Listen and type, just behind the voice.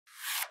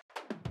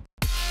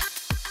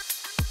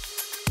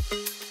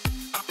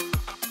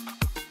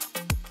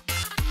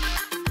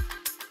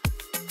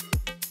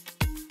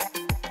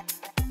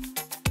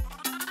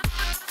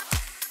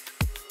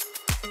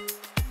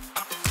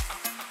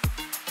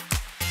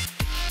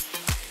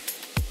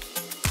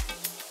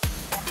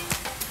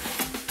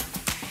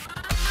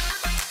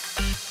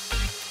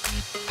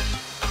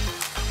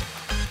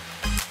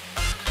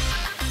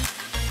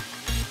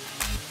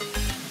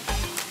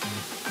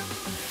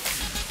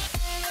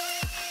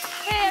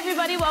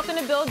everybody.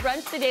 Welcome to Build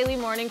Brunch, the daily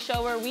morning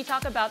show where we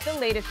talk about the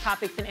latest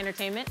topics in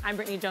entertainment. I'm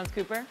Brittany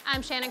Jones-Cooper.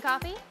 I'm Shannon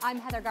Coffey. I'm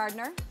Heather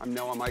Gardner. I'm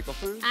Noah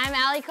Michelson. I'm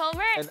Allie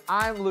Colbert. And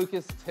I'm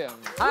Lucas Tim.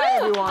 Hi,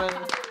 everyone.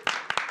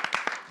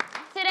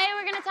 Today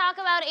we're going to talk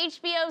about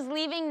HBO's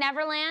Leaving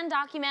Neverland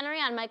documentary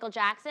on Michael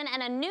Jackson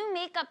and a new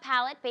makeup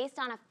palette based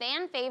on a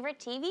fan-favorite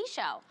TV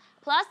show.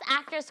 Plus,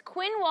 actress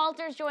Quin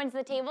Walters joins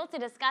the table to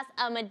discuss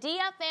a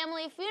Medea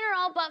family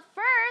funeral, but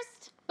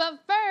first,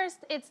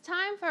 it's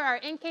time for our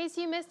In Case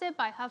You Missed It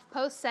by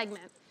HuffPost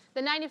segment.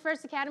 The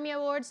 91st Academy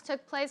Awards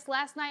took place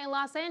last night in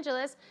Los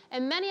Angeles,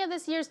 and many of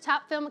this year's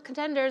top film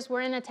contenders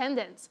were in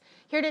attendance.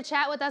 Here to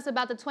chat with us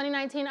about the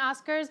 2019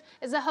 Oscars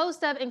is the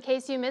host of In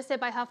Case You Missed It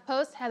by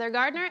HuffPost, Heather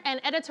Gardner,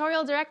 and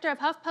editorial director of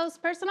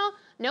HuffPost Personal,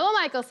 Noah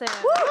Michelson.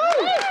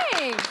 Woo!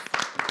 Thanks.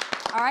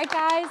 All right,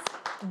 guys.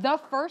 The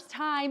first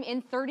time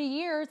in 30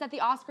 years that the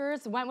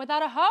Oscars went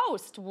without a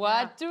host.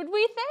 What did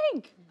we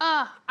think?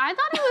 I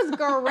thought it was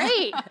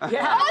great.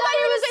 Yeah. I thought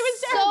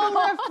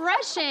it was so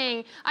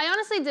refreshing. I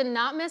honestly did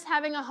not miss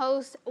having a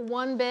host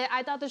one bit.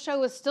 I thought the show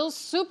was still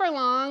super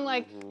long.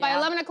 Like, by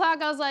 11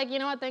 o'clock, I was like, you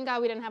know what, thank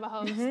God we didn't have a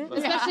host.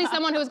 Especially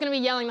someone who was going to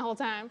be yelling the whole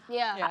time.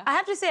 I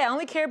have to say, I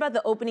only care about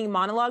the opening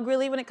monologue,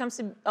 really, when it comes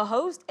to a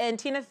host. And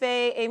Tina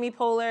Fey, Amy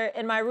Poehler,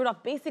 and Maya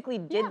Rudolph basically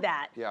did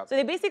that. Yeah. So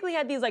they basically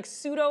had these, like,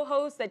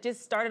 pseudo-hosts that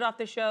just started off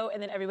the show,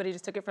 and then everybody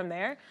just took it from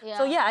there.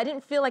 So, yeah, I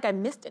didn't feel like I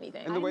missed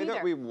anything. And the way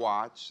that we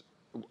watch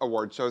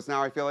award shows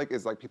now, I feel like,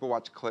 is like people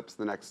watch clips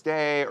the next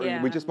day, or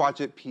we just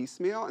watch it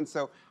piecemeal, and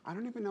so I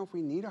don't even know if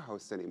we need a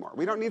host anymore.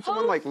 We don't need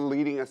someone like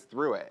leading us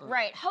through it.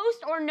 right,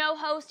 host or no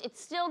host,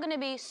 it's still gonna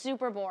be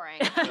super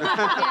boring.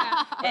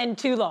 And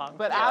too long.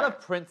 But out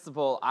of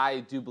principle,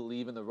 I do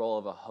believe in the role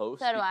of a host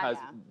So do I,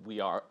 because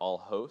we are all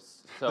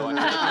hosts. So I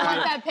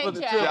like that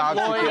picture. It's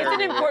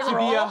an important to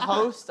role. be a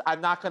host, I'm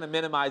not going to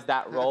minimize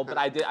that role, but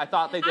I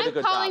thought they did a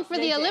good job. I'm calling for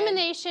the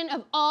elimination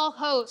of all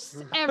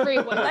hosts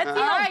everywhere. Let's see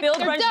how Build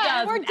Brunch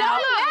does. We're done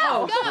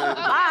now. Go.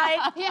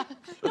 Bye. Yeah.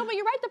 No, but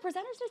you're right. The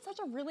presenters did such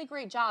a really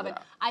great job. And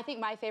I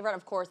think my favorite,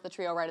 of course, the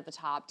trio right at the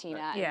top,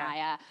 Tina and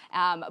Maya.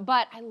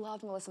 But I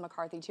loved Melissa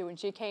McCarthy, too, when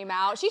she came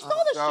out. She stole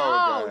the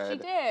show. good. She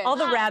did. All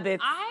the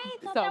rabbits. I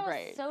thought So that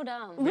great. was so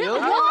dumb. Really?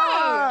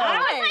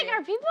 I was like,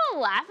 are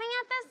people laughing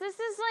at this? This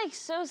is like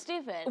so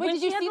stupid. Wait,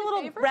 did you see the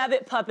little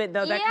rabbit puppet,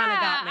 though? That kind of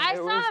got me. I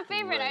saw was the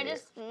favorite. I great.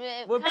 just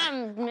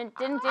kind of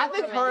didn't do I it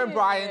think for her me. and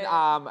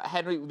Brian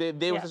Henry,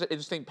 they were such an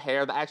interesting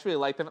pair that I actually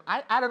liked them.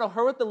 I don't know,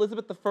 her with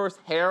Elizabeth I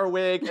hair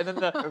wig and then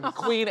the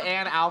Queen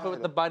Anne outfit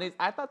with the bunnies.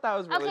 I thought that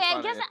was really funny.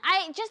 I guess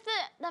just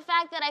the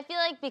fact that I feel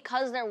like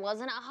because there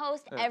wasn't a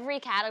host,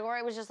 every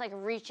category was just like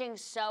reaching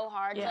so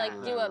hard to like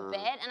do a bit,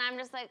 and I'm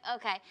just like,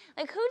 okay,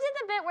 like who did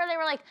the bit where they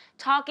were like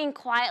talking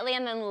quietly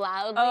and then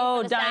loudly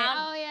for the sound?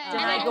 Oh, yeah.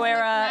 Diana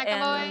Guerra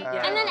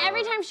And then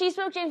every time she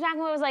spoke, James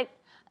McAvoy was like,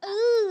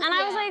 ooh, and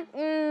I was like,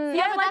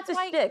 Yeah, I like the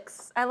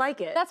sticks. I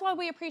like it. That's why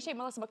we appreciate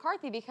Melissa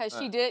McCarthy, because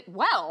she did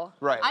well.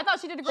 Right. I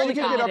thought she did a She great could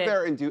job. get up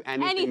there and do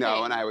anything,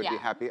 though, and I would be yeah.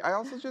 happy. I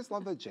also just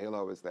love that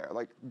J-Lo is there.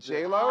 Like,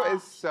 J-Lo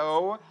is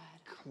so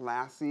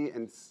classy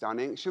and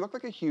stunning. She looked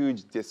like a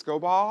huge disco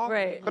ball.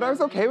 Right. But I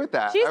was okay with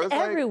that. She's I was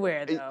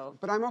everywhere, like, though.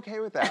 But I'm okay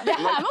with that.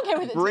 I'm okay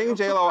with it, Bring too.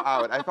 J-Lo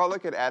out. I felt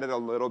like it added a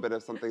little bit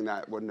of something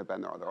that wouldn't have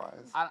been there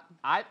otherwise.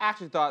 I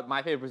actually thought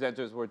my favorite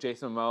presenters were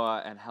Jason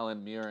Momoa and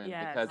Helen Mirren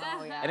because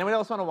anyone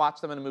else want to watch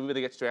them in a movie where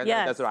they get stranded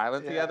on a desert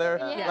island together?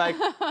 Like,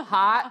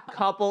 hot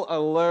couple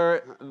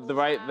alert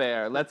right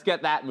there. Let's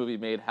get that movie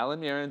made.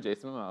 Helen Mirren,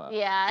 Jason Momoa.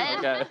 yeah,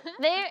 Okay.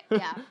 they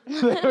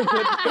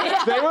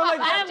They were like,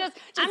 I'm just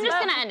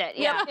gonna end it.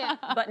 Yeah.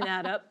 Button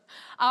that up.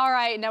 All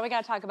right, now we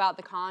got to talk about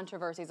the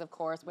controversies, of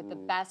course, with the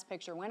Best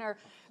Picture winner,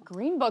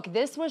 Green Book.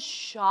 This was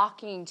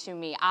shocking to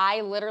me.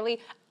 I literally,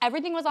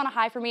 everything was on a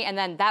high for me, and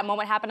then that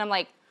moment happened, I'm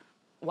like,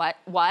 what?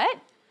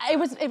 It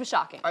was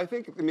shocking. I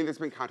think, there's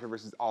been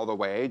controversies all the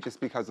way just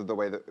because of the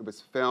way that it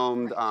was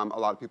filmed. A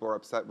lot of people were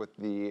upset with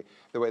the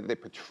way that they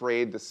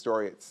portrayed the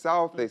story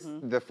itself.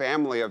 The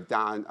family of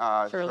Don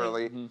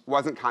Shirley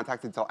wasn't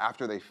contacted until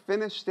after they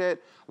finished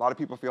it. A lot of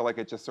people feel like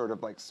it just sort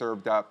of like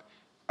served up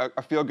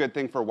a feel-good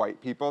thing for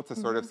white people to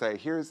sort of say,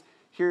 here's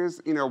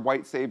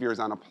white saviors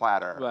on a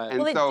platter. Right.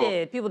 And Well, so, they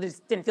did. People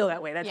just didn't feel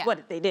that way. That's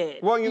what they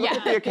did. well, you look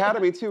at the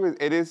Academy too,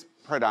 it is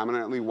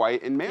predominantly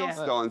white and male Yeah.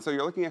 still, and so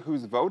you're looking at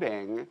who's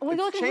voting. Well, you it's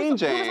look at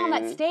changing. who was on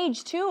that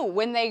stage too.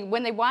 When they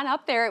went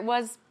up there, it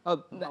was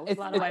it's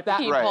lot of white that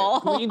people.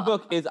 Green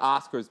Book is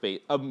Oscars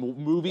bait. A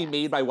movie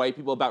made by white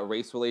people about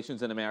race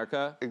relations in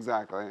America.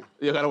 Exactly.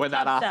 You gotta win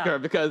that Tough Oscar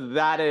stuff. because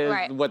that is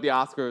Right. what the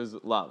Oscars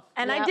love.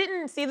 And I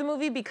didn't see the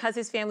movie because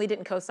his family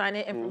didn't co-sign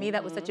it, and for me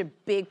that was such a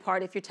big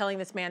part. If you're telling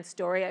this man's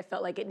story, I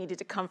felt like it needed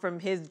to come from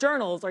his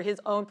journals or his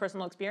own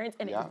personal experience,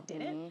 and it just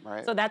didn't.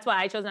 Right. So that's why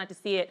I chose not to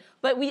see it.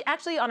 But we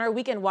actually, on our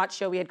weekend watch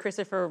show, we had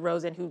Christopher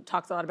Rosen, who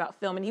talks a lot about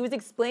film, and he was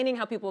explaining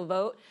how people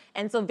vote.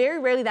 And so very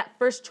rarely that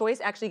first choice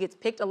actually gets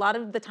picked. A lot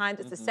of the times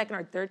it's the second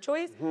or third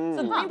choice.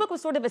 So Green Book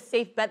was sort of a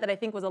safe bet that I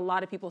think was a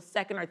lot of people's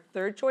second or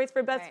third choice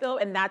for best film,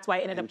 and that's why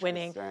it ended up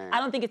winning. I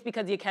don't think it's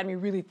because the Academy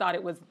really thought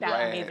it was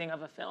that amazing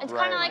of a film. It's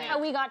kind of like how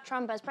we got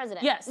Trump as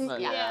president. Yes.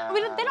 Yeah. I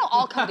mean, they don't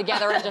all come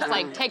together and just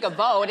like take a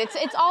vote.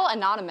 It's all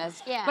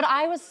anonymous. Yeah. But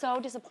I was so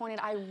disappointed.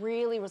 I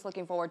really was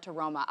looking forward to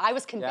Roma. I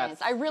was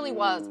convinced. I really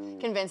was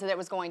convinced that it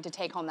was going to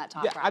take home that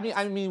top prize.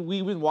 I mean,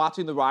 we've been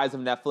watching the rise of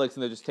Netflix,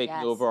 and they're just taking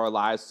over our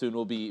lives. Soon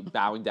we'll be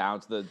bowing down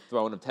to the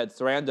throne of Ted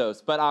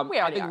Sarandos. But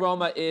I think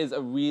Roma is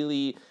a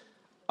really,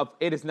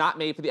 it is not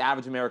made for the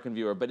average American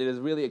viewer, but it is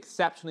a really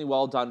exceptionally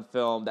well done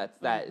film that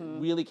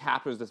really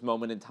captures this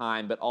moment in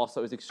time, but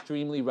also is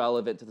extremely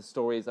relevant to the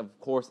stories of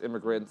course,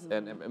 immigrants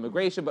and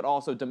immigration, but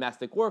also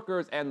domestic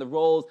workers and the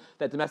roles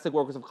that domestic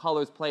workers of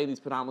colors play in these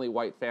predominantly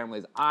white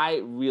families.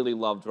 I really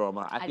loved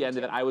Roma. At the end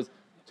of it, I was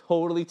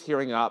totally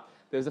tearing up.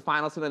 There's a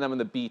final scene of them on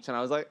the beach, and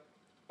I was like,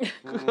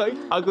 like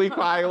ugly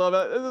crying a little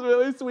bit. This is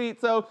really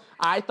sweet. So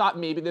I thought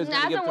maybe there's going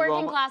to give to Roma. As a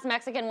working class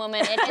Mexican woman,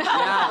 it's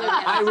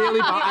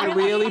I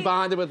really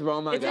bonded with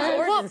Roma. It's an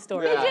origin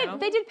story.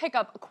 They did pick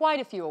up quite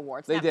a few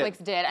awards.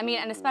 Netflix did. I mean,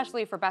 and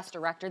especially for Best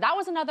Director. That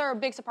was another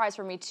big surprise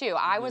for me too.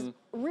 I was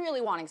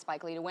really wanting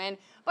Spike Lee to win,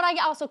 but I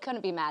also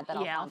couldn't be mad that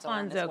Alfonso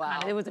won as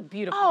well. It was a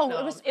beautiful film.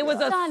 It was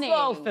a stunning.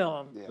 slow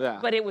film,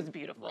 but it was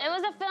beautiful. It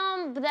was a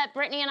film that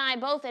Brittany and I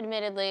both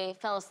admittedly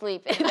fell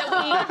asleep in. That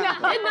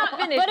we did not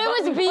finish, but it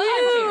was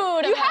beautiful.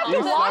 You have to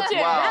watch it.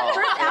 That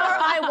first hour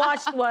I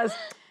watched was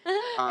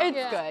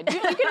it's good. You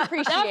can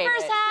appreciate that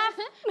first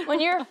half,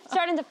 when you're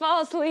starting to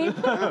fall asleep.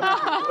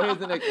 Here's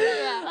the next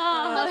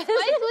Spike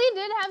Lee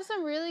did have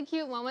some really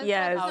cute moments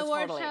at the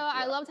award show. Yeah.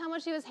 I loved how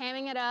much he was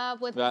hamming it up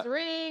with his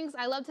rings.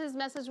 I loved his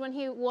message when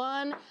he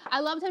won.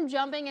 I loved him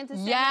jumping into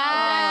Samuel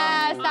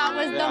Jackson. That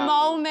was the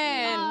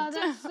moment. Oh,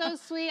 that's so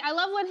sweet. I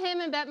love when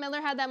him and Bette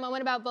Midler had that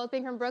moment about both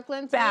being from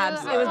Brooklyn, too.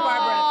 Babs. It was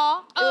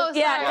Barbara. Oh,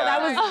 yeah, because I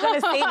was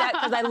going to say that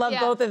because I love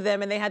both of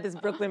them, and they had this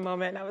Brooklyn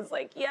moment, and I was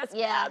like, yes,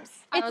 Babs.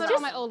 It's just all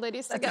my old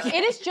ladies together.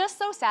 It is just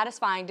so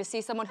satisfying to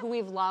see someone who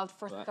we've loved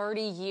for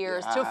 30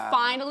 years to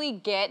finally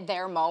get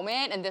their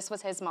moment, and this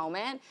was his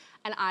moment,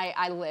 and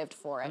I lived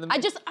for it. I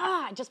just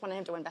wanted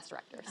him to win Best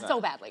Director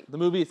so badly. The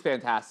movie is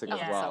fantastic as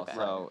well,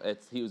 so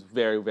he was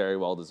very, very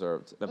well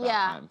deserved at that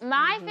time.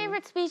 My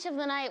favorite speech of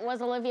the night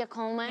was Olivia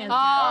Colman.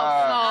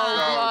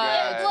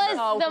 Oh, it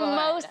was the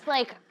most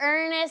like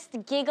earnest,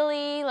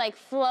 giggly, like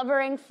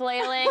flubbering,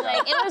 flailing.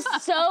 Like it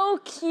was so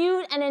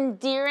cute and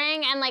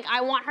endearing, and like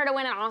I want her to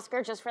win an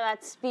Oscar just for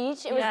that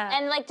speech. It was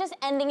and like just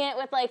ending it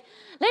with like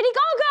Lady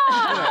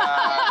Gaga.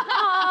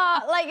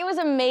 Like it was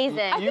amazing.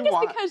 I think it's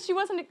because she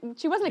wasn't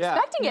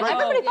expecting it.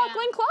 Everybody thought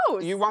Glenn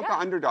Close. You want the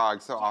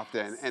underdog so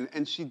often,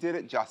 and she did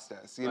it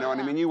justice. You know what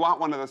I mean? You want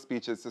one of those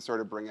speeches to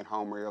sort of bring it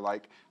home where you're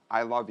like,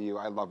 I love you.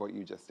 I love what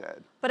you just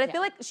did. But I feel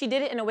like she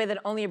did it in a way that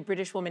only a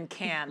British woman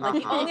can.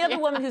 Like the only other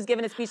woman who's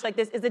given a speech like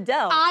this is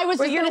Adele. I was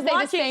just going to say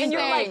the same and you're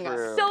thing. like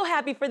so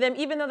happy for them,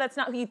 even though that's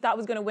not who you thought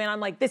was going to win.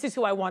 I'm like, this is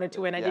who I wanted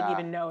to win. I didn't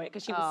even know it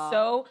because she was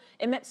so.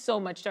 It meant so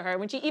much to her.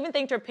 When she even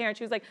thanked her parents,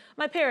 she was like,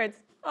 my parents.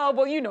 Oh,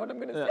 well, you know what I'm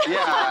going to say.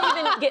 Yeah. She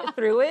didn't even get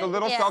through it. A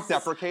little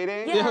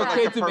self-deprecating. Yeah.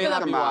 Like the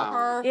perfect amount.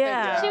 Perfect.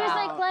 Yeah. She was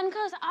like, Glenn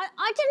Close,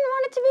 I didn't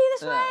want it to be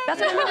this way.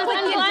 That's what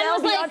I mean.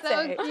 And Glenn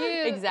was So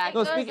cute.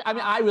 Exactly. No, I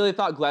mean, I really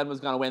thought Glenn was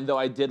going to win, though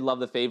I did love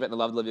The Favorite and I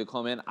loved Olivia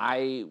Colman.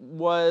 I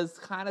was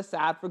kind of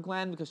sad for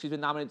Glenn because she's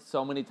been nominated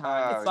so many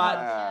times.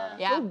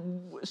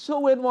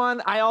 She'll win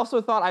one. I also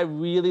thought I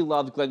really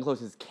loved Glenn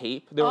Close's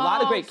cape. There were a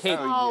lot of great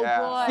capes.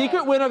 boy.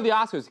 Secret winner of the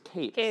Oscars,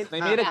 capes. They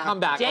made a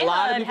comeback. Jalen a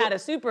lot of people had a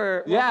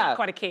super, not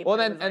quite a cape. Well,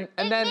 then,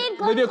 and then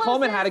Olivia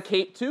Colman had a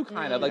cape too,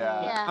 kind of. Like,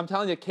 Yeah. I'm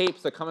telling you,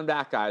 capes are coming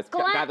back, guys.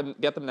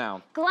 Get them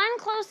now. Glenn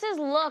Close's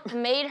look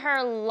made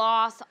her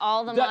loss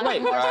all the more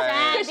Right.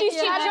 sad because she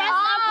dressed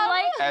up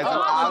like As an an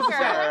Oscar.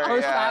 Oscar. Her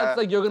Yeah. style's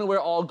like, you're gonna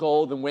wear all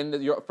gold and win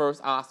your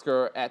first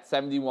Oscar at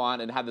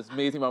 71 and have this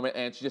amazing moment,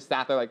 and she just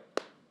sat there like,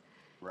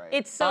 Right.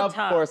 It's so Of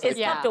tough. course It's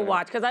it's tough to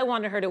watch because I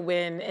wanted her to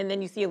win, and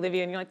then you see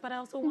Olivia, and you're like, but I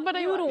also want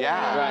you to win.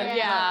 right.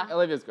 Yeah.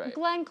 Olivia's great.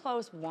 Glenn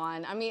Close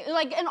won. I mean,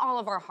 like in all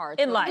of our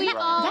hearts. In life. We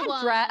all That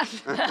won.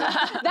 dress,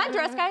 that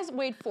dress, guys,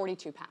 weighed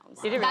 42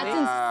 pounds. Did it That's really?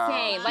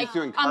 insane. She's Like,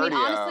 doing I mean,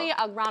 cardio. honestly,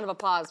 a round of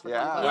applause for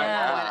Glenn Close.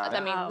 Yeah. I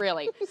mean,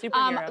 really.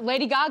 Superhero.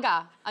 Lady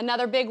Gaga,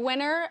 another big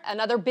winner,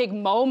 another big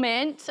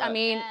moment. I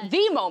mean,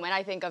 the moment,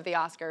 I think, of the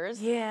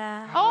Oscars.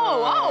 Yeah.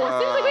 Oh,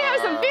 it seems like we have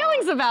some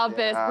feelings about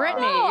this,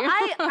 Brittany. No,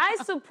 I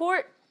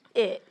support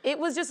it. It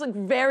was just like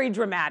very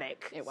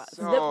dramatic. It was.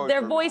 So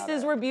Their dramatic.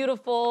 voices were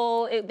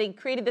beautiful. They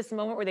created this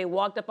moment where they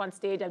walked up on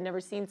stage. I've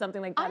never seen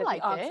something like that at the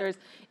liked it. Oscars.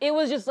 It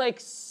was just like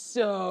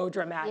so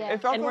dramatic. Yeah.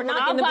 It felt And a we're little-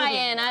 not in the I'll buy movie.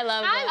 in. I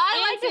love it.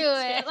 I'm into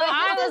it. Like,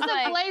 I this is was the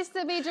like- place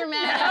to be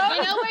dramatic.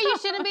 You know where you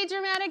shouldn't be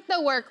dramatic?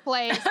 The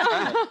workplace.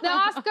 The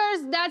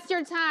Oscars, that's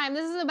your time.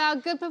 This is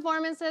about good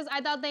performances. I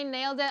thought they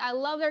nailed it. I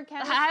love their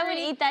chemistry. I would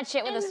eat that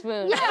shit with a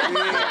spoon.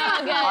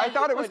 I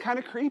thought it was kind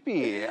of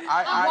creepy.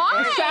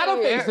 Why?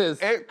 Shadow faces.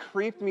 It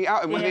creeped me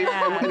out. And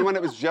when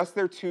it was just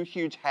their two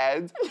huge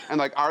heads, and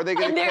like, are they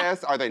gonna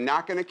kiss? Are they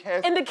not gonna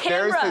kiss? And the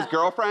camera. There's his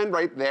girlfriend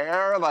right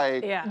there,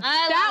 like. Yeah.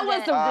 That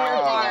was the weird I don't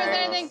think part. there was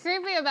anything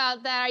creepy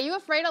about that. Are you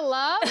afraid of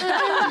love?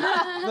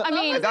 I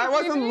mean, That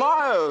wasn't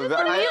love.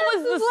 For me, it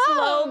was the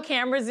slow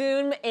camera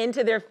zoom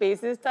into their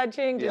faces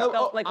touching. Just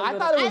felt like a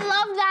little. I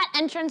love that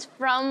entrance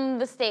from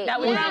the stage, That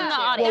was from the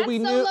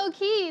audience. that's so low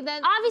key.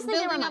 That Obviously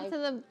they were building up nice.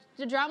 to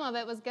the drama of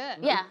it was good.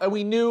 Yeah. And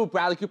we knew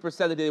Bradley Cooper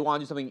said that they wanted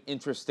to do something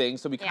interesting,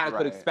 so we kind of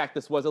could Right. expect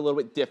this was a little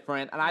bit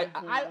different. And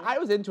I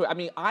was into it. I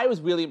mean, I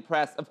was really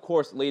impressed. Of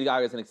course, Lady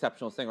Gaga is an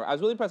exceptional singer. I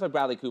was really impressed by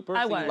Bradley Cooper.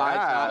 I Singing was. live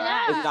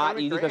Yeah. is not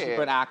Really easy, especially great.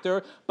 for an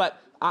actor. But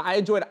I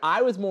enjoyed it.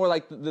 I was more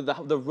like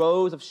the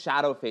rows of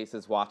shadow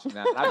faces watching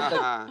that. I was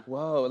like,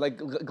 whoa, like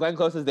Glenn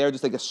Close is there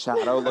just like a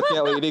shadow looking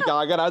at Lady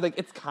Gaga. And I was like,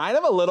 it's kind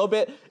of a little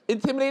bit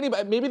intimidating,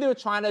 but maybe they were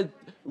trying to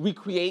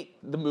recreate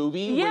the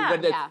movie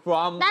when it's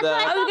from That's the...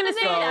 what I was gonna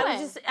say, So- I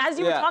was just, as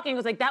you were talking, it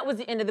was like that was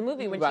the end of the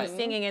movie when Right. she's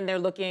singing and they're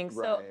looking.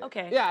 So Right.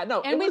 okay. Yeah,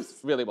 no, And it was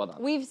really well done.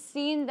 We've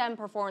seen them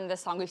perform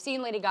this song. We've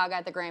seen Lady Gaga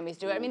at the Grammys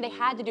do it. I mean, they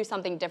had to do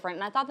something different,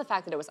 and I thought the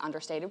fact that it was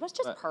understated was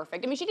just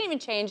perfect. I mean, she didn't even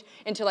change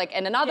into like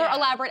another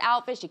elaborate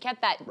outfit. She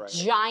kept that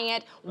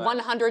giant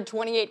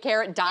 128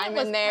 karat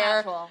diamond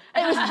there. casual.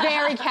 It was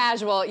very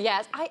casual.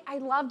 Yes, I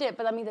loved it,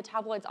 but I mean, the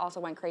tabloids also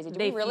went crazy. Do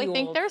we really think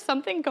fueled- there's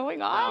something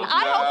going on? No.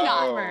 I hope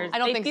not. Rumors. I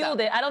don't They think fueled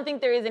so. it. I don't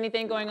think there is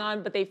anything going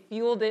on, but they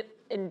fueled it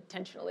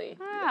intentionally.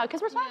 Yeah,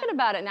 because we're talking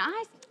about it now.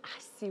 I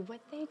see what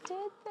they did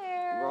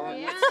there. Well,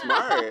 it's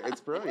smart.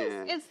 It's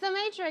brilliant. It's the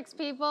Matrix,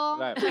 people.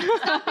 Right.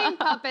 Stop being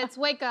puppets.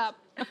 Wake up.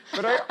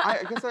 But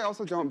I guess I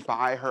also don't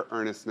buy her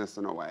earnestness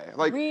in a way.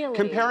 Like, Really?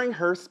 comparing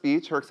her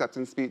speech, her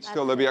acceptance speech, to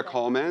Olivia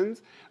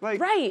Colman's, like,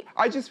 Right.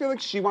 I just feel like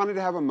she wanted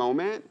to have a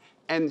moment,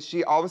 and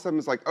she all of a sudden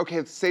was like,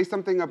 okay, say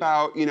something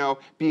about, you know,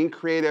 being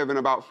creative and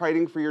about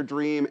fighting for your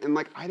dream, and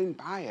like, I didn't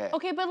buy it.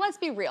 Okay, but let's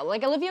be real.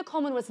 Like, Olivia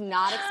Colman was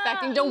not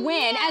expecting to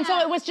win, and so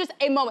it was just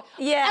a moment.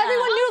 Yeah.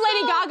 Everyone knew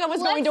Lady Gaga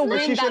was going to let's win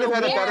But she that should have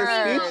had a better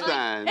award. speech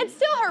then. It's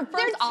still her They're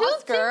first two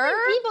Oscar.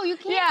 different people. You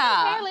can't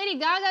Yeah. compare Lady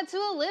Gaga to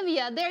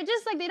Olivia. They're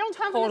just like, they don't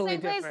come from the Totally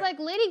same place. different. Like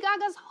Lady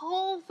Gaga's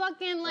whole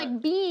fucking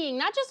like being,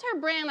 not just her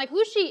brand, like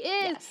who she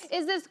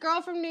is this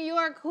girl from New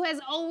York who has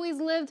always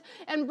lived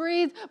and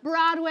breathed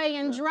Broadway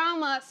and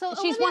drama. So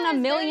She's Olivia won a is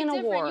very million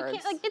different. You awards.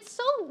 can't, like, it's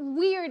so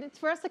weird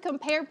for us to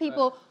compare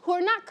people who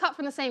are not cut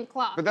from the same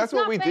cloth. But that's It's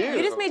what not we fair. do.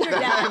 You just made your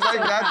dad Like,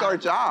 that's our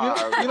job.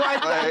 You know,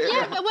 Like-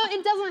 Yeah, but well,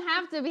 it doesn't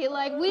have to be.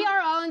 Like, we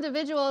are all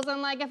individuals,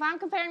 and like, if I'm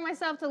comparing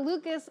myself to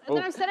Lucas, then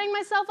I'm setting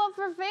myself up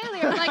for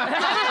failure. Like, I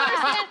don't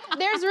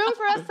understand. There's room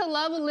for us to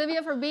love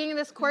Olivia for being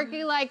this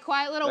quirky, like,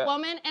 quiet little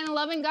woman, and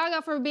loving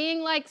Gaga for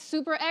being like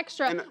super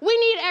extra. And- We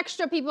need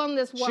extra people in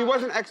this world. She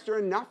wasn't extra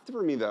enough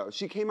for me though.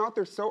 She came out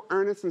there so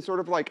earnest and sort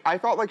of like, I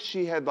felt like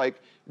she had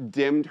like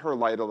dimmed her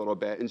light a little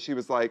bit, and she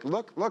was like,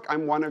 look,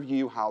 I'm one of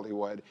you,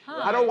 Hollywood.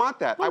 I don't want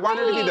that. I want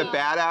her to be the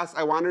badass.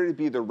 I want her to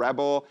be the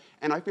rebel,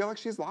 and I feel like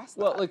she's lost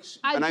that. Well, like,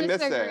 and I miss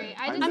disagree. it.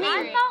 I miss disagree.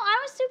 I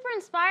it. was super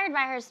inspired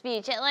by her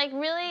speech. It like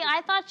really,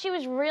 I thought she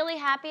was really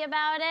happy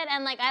about it,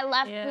 and like I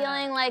left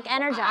feeling like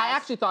energized. I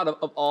actually thought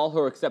of all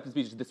her acceptance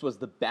speeches, this was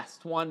the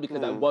best one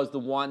because that was the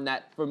one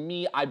that, for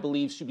me, I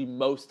believe she'd be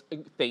most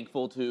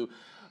thankful to.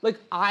 Like,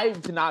 I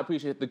did not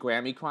appreciate the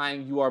Grammy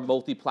crying. You are a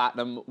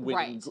multi-platinum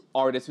winning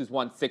artist who's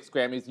won 6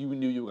 Grammys. You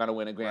knew you were gonna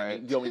win a Grammy.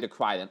 Right. You don't need to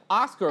cry then.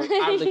 Oscar,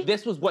 I was like,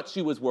 this was what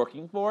she was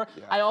working for.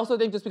 Yeah. I also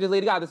think just because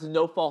Lady Gaga, this is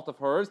no fault of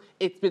hers,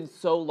 it's been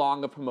so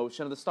long a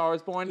promotion of The Star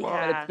is Born.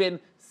 Yeah. And it's been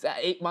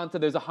 8 months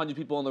and there's 100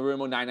 people in the room,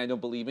 or 99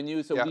 don't believe in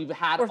you. So we've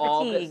had We're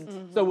all fatigued.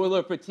 this. So we're a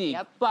little fatigued.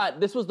 Yep. But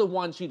this was the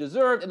one she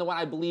deserved, and the one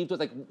I believed was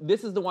like,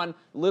 this is the one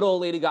little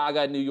Lady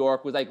Gaga in New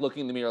York was like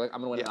looking in the mirror like, I'm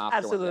gonna win an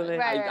Oscar. one day. Absolutely.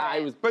 I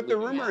was But the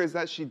believing rumor it. is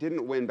that she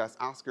didn't win Best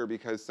Oscar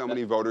because so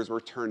many voters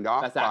were turned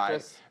off Best by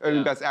Actress?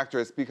 Best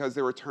Actress because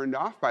they were turned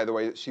off by the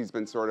way that she's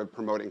been sort of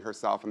promoting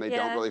herself, and they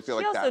don't really feel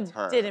like that's her. She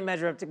also didn't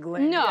measure up to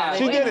Glenn. No, Yeah,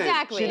 She like, didn't.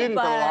 exactly. She didn't.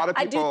 But But a lot of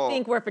I people. do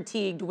think we're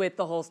fatigued with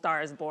the whole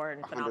Star is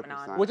Born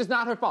phenomenon. 100%. Which is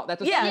not her fault.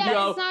 That's a Yeah,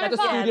 studio. it's not That's a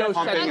her fault. studio Yeah,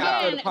 shutting pumping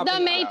out. it Again, pumping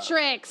the it out.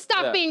 Matrix.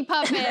 Stop Yeah. being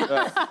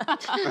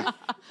puppets.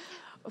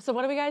 So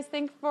what do we guys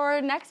think for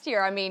next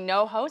year? I mean,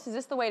 no host, is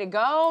this the way to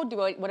go?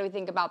 What do we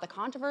think about the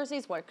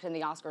controversies? What can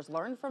the Oscars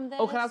learn from this?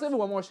 Oh, can I also have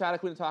one more shout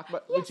out we didn't talk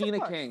about? Yes, of Regina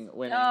course. King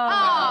winning.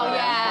 Oh,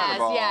 yes,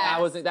 Incredible.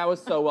 yes. That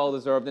was so well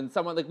deserved, and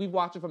someone like we've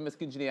watched her from Miss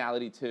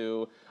Congeniality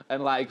 2,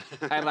 and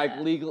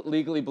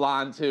Legally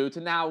Blonde 2, to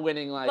now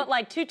winning like. But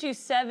like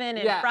 227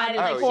 and Yeah, Friday,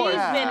 of like course.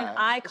 she's been an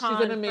icon.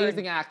 She's an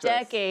amazing for actress.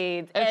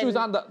 Decades. And she was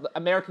on the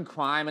American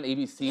Crime on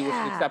ABC, which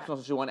is exceptional.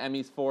 So she won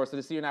Emmys for. So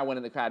to see her now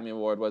winning the Academy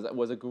Award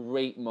was a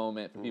great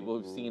moment for people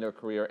who've seen her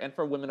career and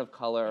for women of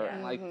color. Yeah.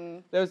 And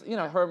like there's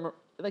her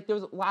like there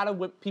was a lot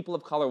of people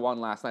of color won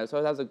last night.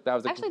 So that was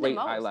a Actually, great the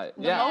most. highlight.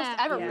 The most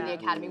ever Yeah. for the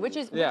Academy, which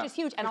is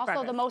huge, and also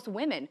progress. the most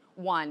women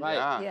won. Right.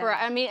 Yeah. For,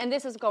 I mean, and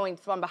this is going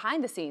from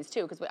behind the scenes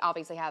too, because we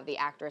obviously have the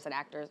actress and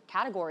actors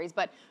categories,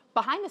 but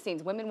behind the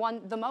scenes, women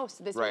won the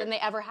most this year Right. than they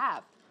ever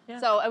have.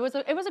 So it was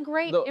a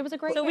great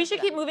So we should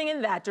keep moving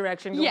in that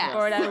direction going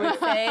forward, I would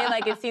say.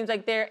 Like, it seems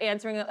like they're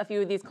answering a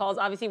few of these calls.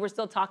 Obviously, we're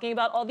still talking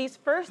about all these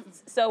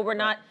firsts, so we're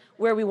not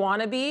where we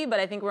want to be, but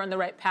I think we're on the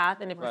right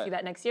path, and if we see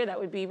that next year, that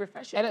would be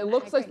refreshing. And it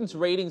looks like since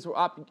ratings were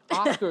up,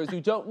 Oscars,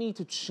 you don't need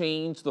to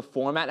change the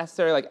format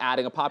necessarily, like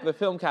adding a popular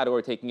film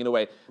category, taking it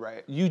away.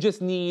 Right. You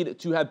just need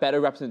to have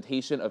better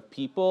representation of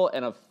people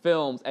and of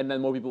films, and then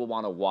more people will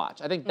want to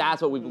watch. I think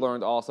that's what we've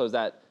learned also, is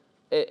that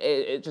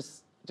it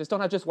just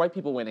don't have just white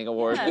people winning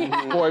awards in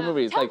foreign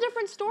movies. Tell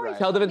different stories.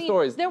 Tell different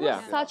stories. There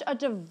was such a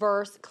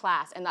diverse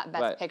class in that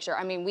Best Picture.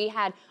 I mean, we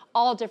had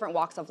all different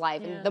walks of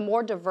life, and the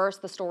more diverse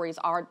the stories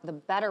are, the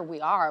better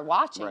we are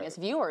watching as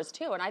viewers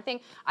too. And I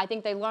think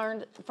they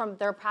learned from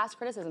their past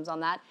criticisms on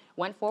that,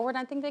 went forward.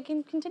 I think they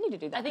can continue to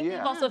do that. I think they've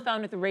also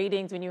found with the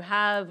ratings, when you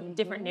have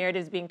different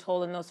narratives being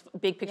told in those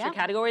big picture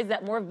categories,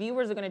 that more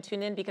viewers are going to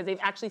tune in because they've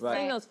actually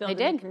seen those films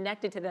and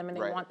connected to them, and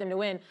they want them to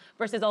win,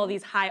 versus all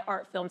these high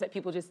art films that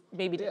people just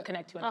maybe didn't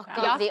connect to in the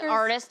past. The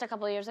Artist a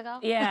couple of years ago.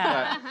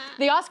 Yeah.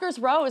 The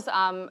Oscars rose,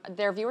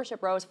 their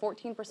viewership rose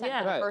 14% for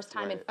the first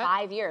time in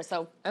 5 years.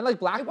 So. And like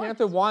Black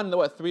Panther won,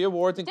 3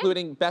 awards,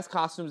 including Best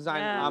Costume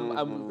Design.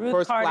 Ruth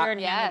first Carter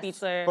and Hannah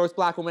Beachler. First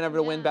Black woman ever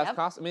to win Best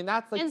Costume. I mean,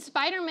 that's like. And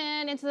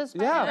Spider-Man Into the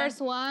Spider-Verse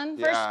won.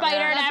 First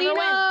Spider to ever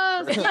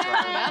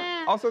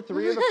win. Also,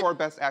 3 of the 4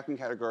 Best Acting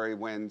category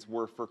wins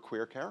were for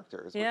queer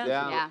characters.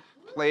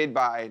 Played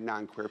by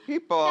non-queer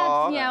people.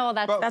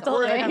 That's a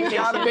whole thing. We're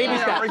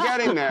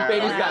getting there.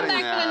 Baby's got Come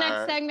back for the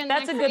next segment.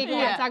 That's a good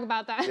point. Talk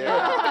about that.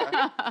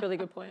 That's a really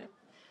good point.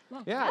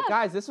 Yeah,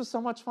 guys, this was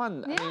so much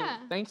fun. Yeah. I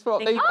mean, thanks for.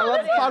 Let's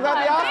talk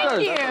about the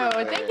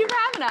Oscars. Thank you for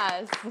having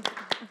us.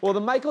 Well, the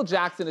Michael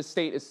Jackson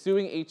estate is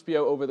suing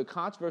HBO over the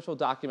controversial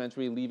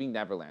documentary Leaving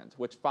Neverland,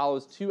 which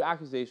follows 2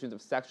 accusations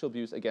of sexual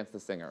abuse against the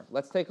singer.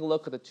 Let's take a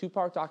look at the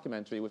 2-part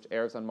documentary, which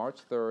airs on March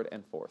 3rd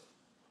and 4th.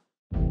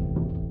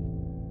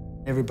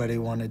 Everybody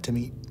wanted to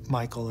meet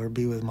Michael or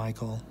be with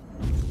Michael.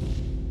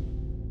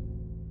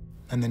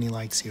 And then he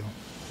likes you.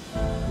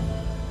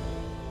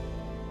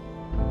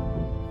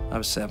 I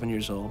was 7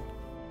 years old.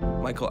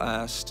 Michael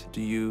asked, do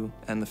you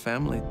and the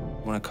family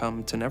want to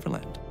come to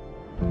Neverland?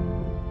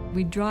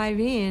 We drive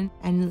in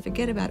and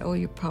forget about all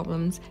your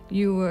problems.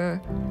 You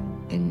were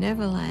in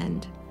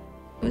Neverland.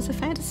 It was a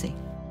fantasy.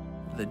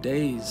 The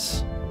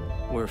days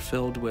were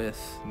filled with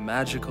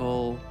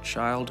magical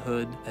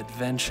childhood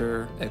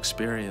adventure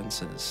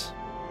experiences.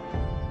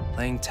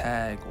 Playing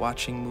tag,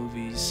 watching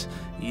movies,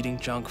 eating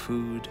junk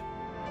food,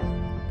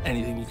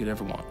 anything you could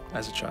ever want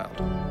as a child.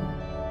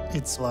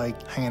 It's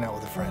like hanging out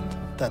with a friend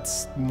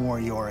that's more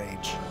your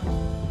age.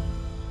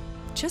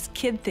 Just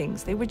kid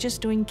things. They were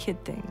just doing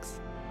kid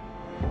things.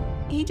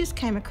 He just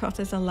came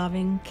across as a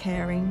loving,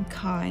 caring,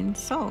 kind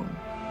soul.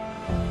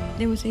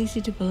 It was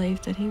easy to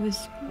believe that he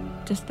was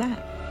just that.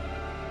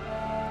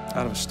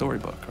 Out of a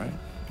storybook, right?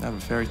 Out of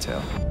a fairy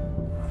tale.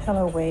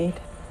 Hello, Wade.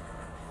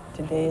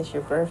 Today is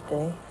your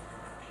birthday,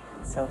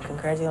 so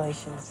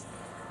congratulations.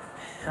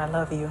 I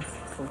love you.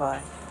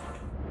 Goodbye.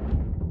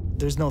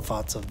 There's no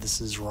thoughts of this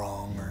is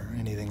wrong or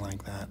anything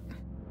like that.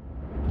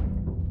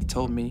 He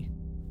told me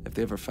if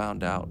they ever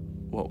found out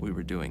what we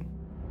were doing,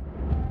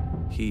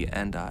 he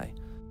and I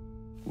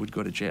would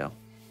go to jail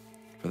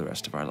for the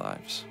rest of our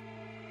lives.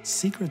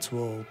 Secrets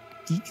will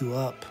eat you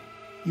up.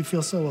 You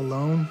feel so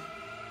alone.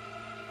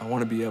 I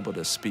want to be able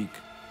to speak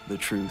the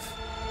truth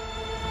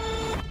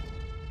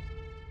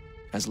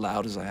as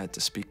loud as I had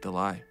to speak the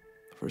lie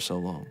for so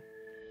long.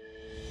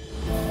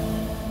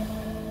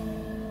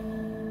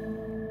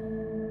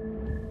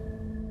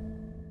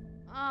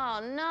 Oh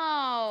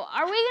no!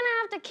 Are we gonna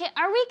have to?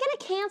 Are we gonna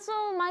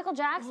cancel Michael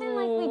Jackson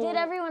like we did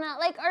everyone else?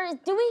 Like, or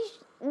do we?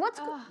 What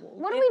do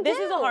we do? This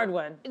is a hard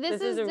one.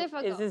 This is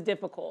difficult. This is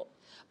difficult.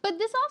 But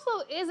this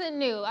also isn't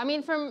new. I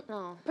mean, from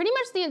pretty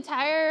much the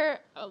entire,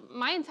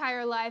 my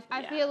entire life,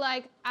 I feel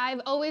like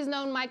I've always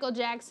known Michael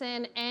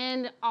Jackson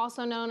and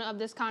also known of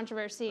this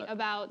controversy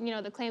about, you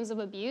know, the claims of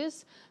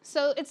abuse.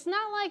 So it's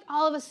not like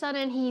all of a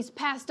sudden he's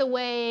passed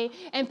away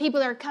and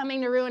people are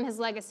coming to ruin his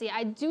legacy.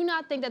 I do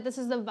not think that this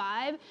is the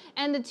vibe.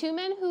 And the 2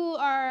 men who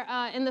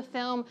are in the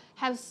film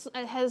has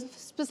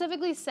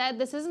specifically said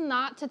this is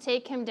not to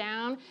take him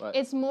down. Right.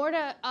 It's more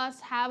to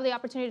us have the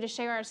opportunity to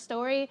share our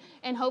story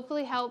and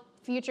hopefully help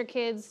future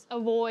kids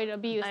avoid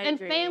abuse and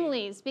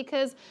families,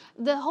 because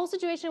the whole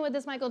situation with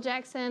this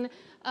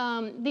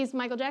these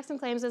Michael Jackson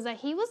claims is that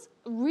he was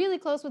really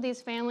close with these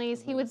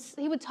families. He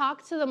would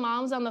talk to the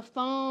moms on the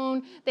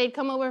phone. They'd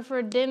come over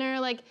for dinner.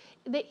 Like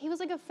he was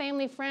like a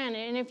family friend.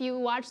 And if you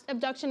watched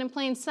Abduction in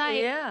Plain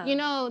Sight, you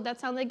know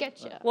that's how they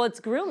get you. Well,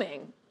 it's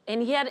grooming,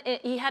 and he had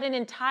an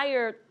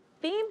entire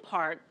theme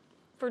park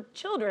for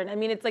children. I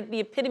mean, it's like the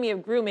epitome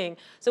of grooming.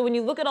 So when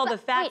you look at all the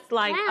facts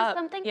lined up,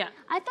 something? Yeah.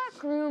 I thought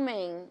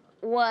grooming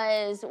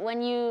was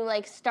when you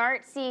like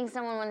start seeing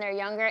someone when they're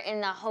younger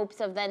in the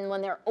hopes of then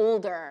when they're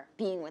older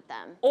being with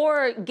them.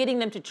 Or getting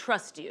them to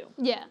trust you.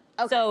 Yeah.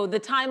 Okay. So the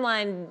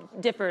timeline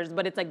differs,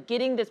 but it's like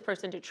getting this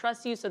person to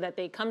trust you so that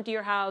they come to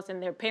your house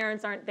and their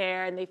parents aren't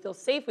there and they feel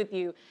safe with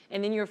you,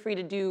 and then you're free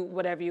to do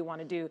whatever you want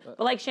to do.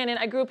 But like Shannon,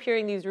 I grew up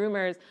hearing these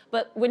rumors,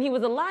 but when he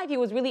was alive, he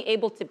was really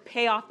able to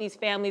pay off these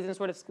families and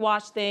sort of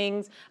squash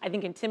things, I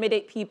think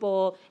intimidate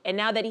people. And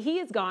now that he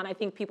is gone, I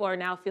think people are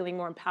now feeling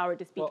more empowered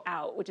to speak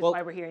out, which is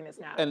why we're hearing this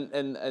now.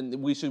 And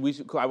we should,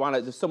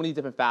 there's so many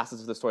different facets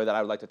of the story that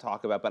I would like to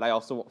talk about, but I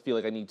also feel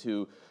like I need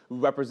to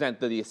represent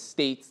the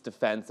estate's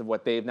defense of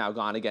what they've now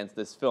gone against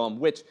this film,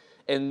 which,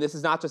 and this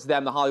is not just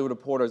them, the Hollywood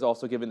Reporter is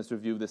also giving this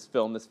review of this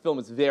film. This film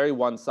is very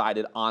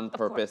one-sided on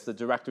purpose. The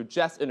director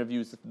just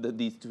interviews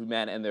these two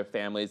men and their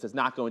families, does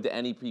not go into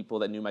any people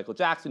that knew Michael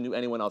Jackson, knew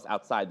anyone else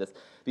outside this.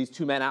 These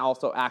two men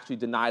also actually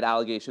denied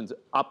allegations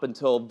up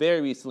until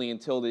very recently,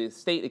 until the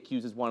estate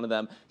accuses one of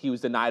them. He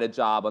was denied a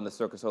job on the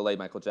Cirque du Soleil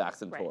Michael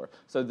Jackson tour.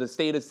 So the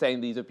state is saying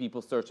these are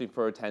people searching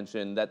for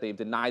attention, that they've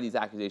denied these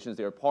accusations,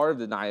 they were part of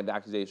the denying of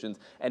accusations,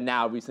 and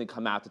now recently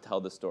come out to tell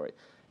the story.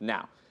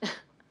 Now,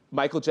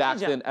 Michael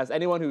Jackson, as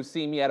anyone who's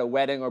seen me at a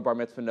wedding or bar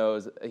mitzvah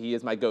knows, he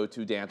is my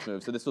go-to dance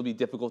move. So this will be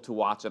difficult to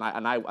watch, and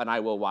I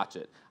will watch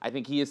it. I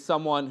think he is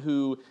someone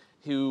who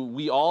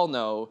we all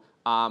know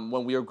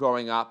when we were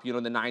growing up, you know,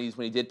 in the 90s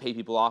when he did pay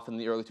people off, in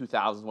the early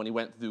 2000s when he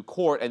went through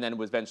court and then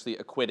was eventually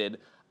acquitted.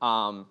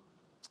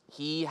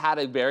 He had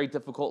a very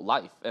difficult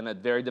life and a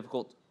very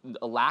difficult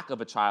lack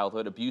of a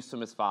childhood, abuse from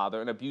his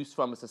father, and abuse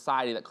from a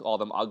society that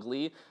called him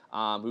ugly,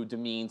 who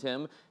demeaned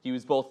him. He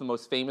was both the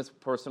most famous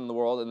person in the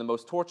world and the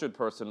most tortured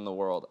person in the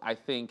world. I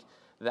think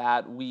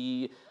that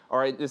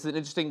this is an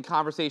interesting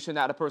conversation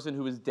that a person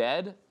who is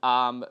dead,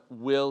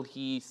 will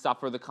he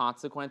suffer the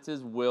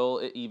consequences? Will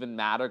it even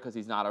matter because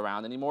he's not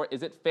around anymore?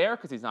 Is it fair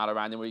because he's not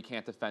around anymore, he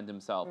can't defend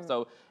himself?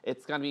 So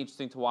it's going to be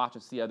interesting to watch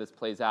and see how this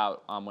plays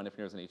out when it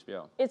premieres on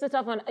HBO. It's a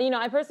tough one. You know,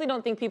 I personally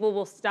don't think people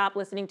will stop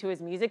listening to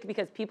his music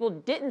because people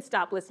didn't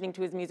stop listening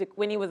to his music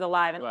when he was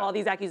alive, and all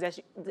these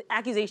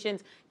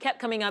accusations kept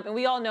coming up, and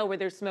we all know where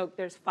there's smoke,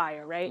 there's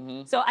fire, right?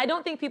 So I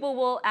don't think people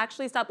will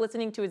actually stop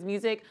listening to his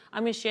music.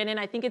 I'm with Shannon.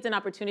 I think it's an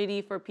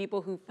opportunity for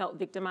people who felt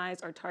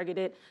victimized or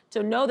targeted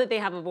to know that they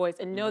have a voice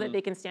and know that they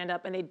can stand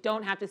up and they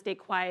don't have to stay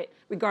quiet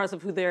regardless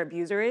of who their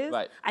abuser is.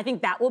 I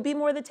think that will be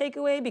more the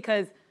takeaway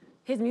because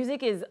his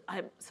music is,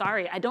 I'm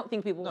sorry, I don't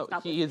think people will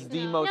stop listening. He is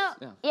the most...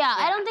 Yeah,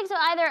 I don't think so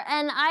either.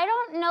 And I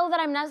don't know that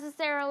I'm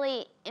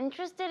necessarily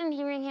interested in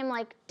hearing him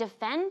like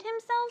defend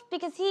himself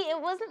because it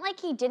wasn't like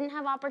he didn't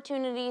have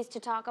opportunities to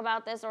talk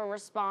about this or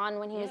respond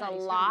when he was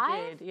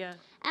alive. He did, And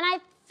I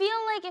feel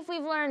like if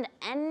we've learned,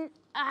 and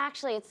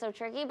actually it's so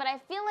tricky, but I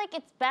feel like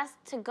it's best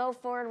to go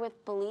forward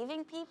with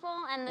believing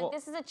people, and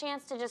this is a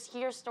chance to just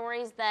hear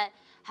stories that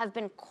have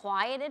been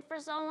quieted for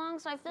so long.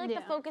 So I feel like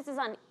the focus is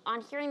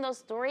on hearing those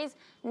stories,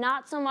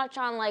 not so much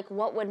on like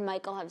what would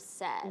Michael have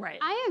said. Right.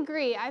 I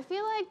agree. I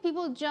feel like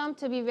people jump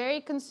to be very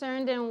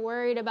concerned and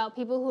worried about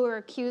people who are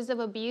accused of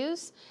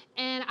abuse,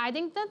 and I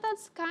think that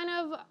that's kind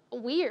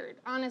of weird,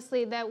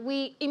 honestly, that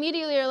we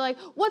immediately are like,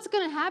 what's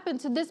gonna happen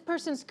to this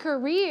person's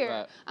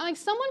career? I'm like,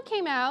 someone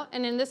came out,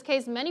 and in this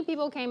case, many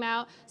people came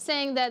out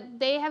saying that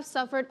they have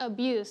suffered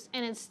abuse,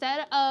 and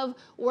instead of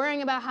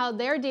worrying about how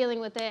they're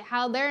dealing with it,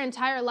 how their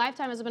entire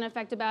lifetime has been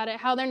affected about it,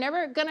 how they're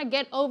never gonna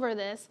get over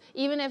this,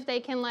 even if they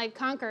can like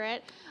conquer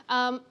it,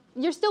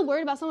 you're still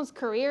worried about someone's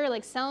career,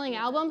 like selling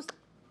albums.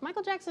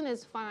 Michael Jackson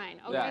is fine,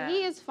 okay?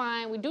 He is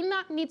fine. We do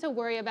not need to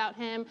worry about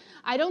him.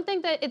 I don't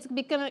think that it's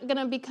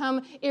gonna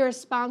become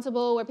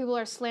irresponsible where people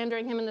are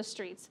slandering him in the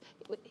streets.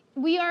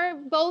 We are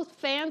both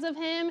fans of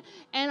him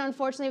and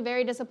unfortunately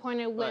very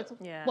disappointed with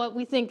what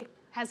we think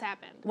has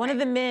happened. One of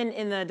the men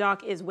in the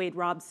doc is Wade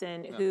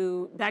Robson,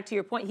 who, back to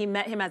your point, he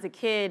met him as a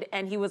kid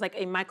and he was like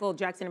a Michael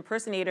Jackson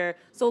impersonator.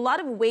 So a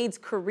lot of Wade's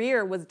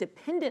career was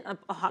dependent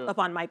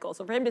upon Michael.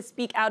 So for him to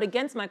speak out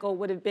against Michael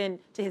would have been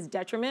to his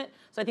detriment.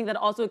 So I think that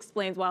also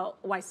explains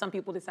why some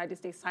people decide to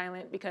stay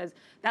silent, because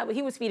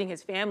he was feeding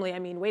his family. I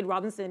mean, Wade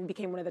Robson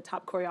became one of the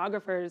top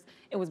choreographers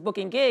and was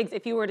booking gigs.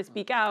 If he were to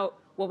speak out,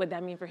 what would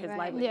that mean for his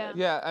livelihood?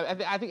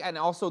 I think, and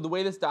also the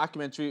way this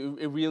documentary,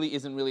 it really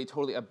isn't really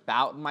totally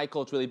about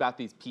Michael, it's really about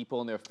these people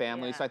and their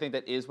families, so I think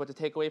that is what to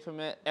take away from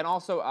it. And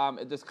also,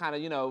 just kind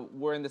of, you know,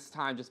 we're in this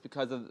time just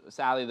because of,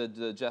 sadly,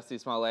 the Jussie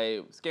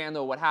Smollett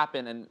scandal, what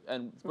happened,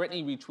 and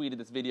Brittany retweeted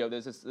this video.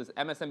 There's this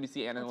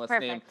MSNBC analyst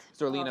named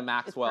Zerlina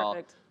Maxwell,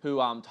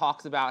 who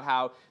talks about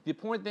how the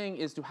important thing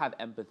is to have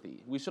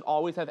empathy. We should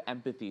always have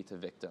empathy to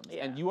victims.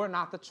 And you are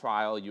not the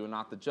trial, you are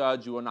not the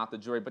judge, you are not the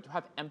jury, but to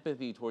have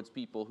empathy towards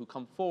people who come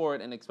come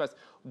forward and express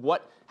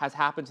what has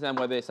happened to them,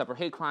 whether they suffer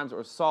hate crimes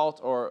or assault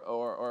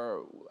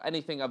or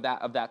anything of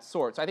that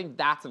sort. So I think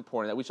that's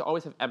important, that we should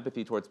always have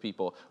empathy towards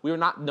people.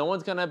 No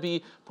one's gonna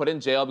be put in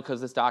jail because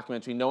of this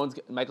documentary.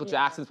 Michael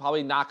Jackson's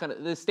probably not gonna,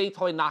 the state's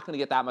probably not gonna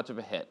get that much of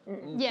a hit.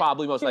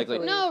 Probably, most likely.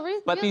 No,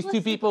 but these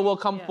two people will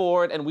come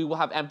forward and we will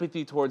have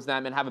empathy towards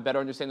them and have a better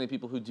understanding of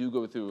people who do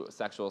go through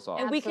sexual assault.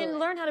 And we can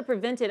learn how to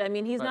prevent it. I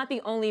mean, he's not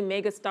the only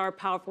megastar,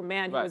 powerful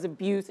man who has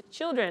abused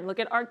children. Look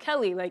at R.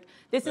 Kelly. Like,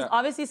 this is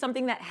obviously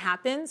something that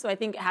happens, so I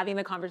think having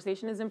the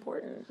conversation is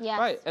important. Yes.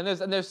 Right, and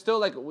there's still,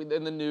 like,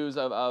 in the news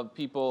of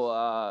people,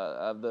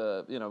 of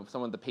the,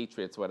 someone, the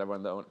Patriots, whatever,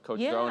 and the coach,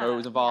 the owner who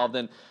was involved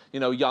in,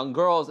 young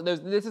girls. And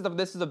this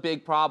is a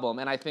big problem,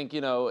 and I think,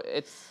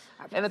 it's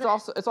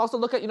also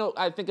look at,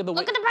 I think of the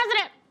look at the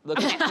president.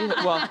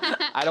 Well,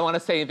 I don't want to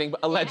say anything, but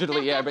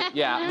allegedly, but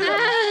yeah.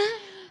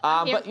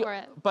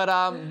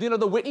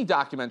 The Whitney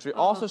documentary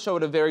also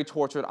showed a very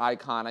tortured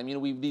icon. I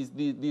mean,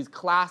 these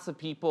class of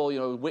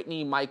people,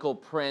 Whitney, Michael,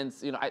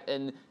 Prince,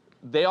 and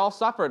they all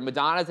suffered.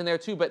 Madonna's in there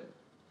too, but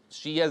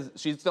she's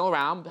still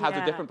around, has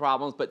her different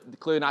problems, but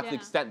clearly not to the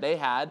extent they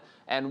had.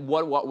 And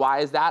why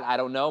is that? I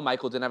don't know.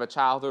 Michael didn't have a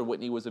childhood.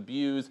 Whitney was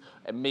abused,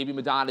 and maybe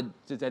Madonna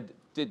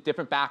did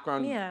different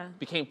background,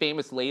 became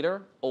famous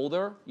later,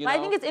 older. I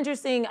think it's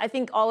interesting. I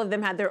think all of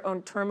them had their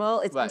own turmoil.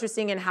 It's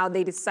interesting in how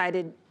they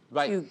decided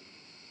to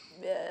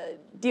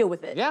deal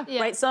with it.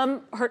 Right?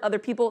 Some hurt other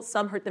people,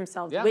 some hurt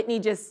themselves. Whitney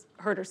just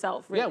hurt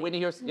herself. Really. Yeah,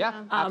 Whitney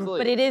absolutely.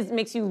 But it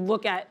makes you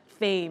look at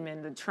fame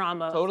and the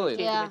trauma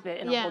associated with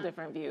it in a whole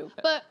different view.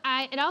 But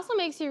it also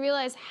makes you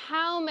realize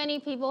how many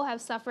people have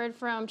suffered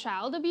from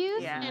child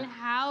abuse and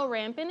how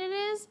rampant it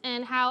is,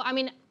 and how,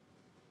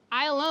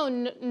 I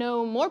alone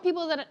know more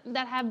people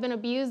that have been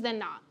abused than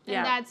not.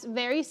 And that's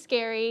very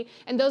scary.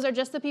 And those are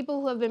just the people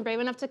who have been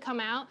brave enough to come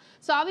out.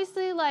 So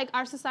obviously, like,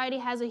 our society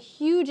has a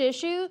huge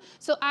issue.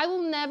 So I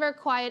will never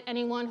quiet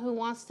anyone who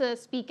wants to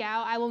speak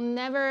out. I will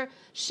never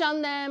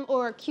shun them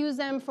or accuse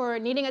them for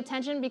needing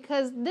attention,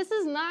 because this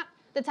is not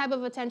the type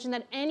of attention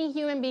that any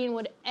human being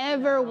would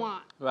ever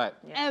want. Right.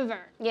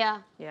 Ever. Yeah.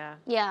 Yeah.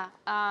 Yeah.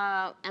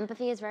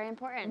 Empathy is very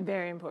important.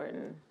 Very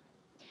important.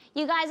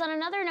 You guys, on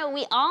another note,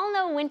 we all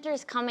know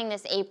winter's coming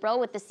this April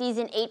with the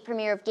season 8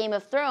 premiere of Game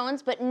of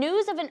Thrones, but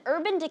news of an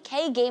Urban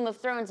Decay Game of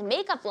Thrones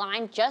makeup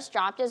line just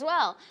dropped as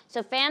well.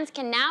 So fans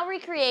can now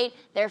recreate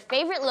their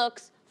favorite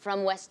looks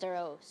from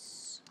Westeros.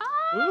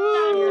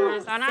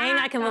 Saying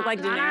I can look like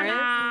Daenerys.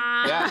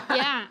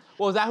 Yeah.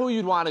 Well, is that who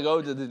you'd want to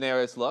go to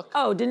Daenerys look?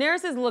 Oh,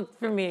 Daenerys' look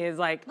for me is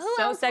like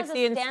so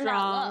sexy and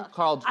strong.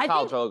 Khal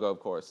Drogo, of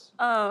course.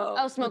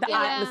 Smoky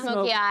eye.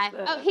 Smoky eye.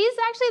 He's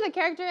actually the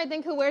character, I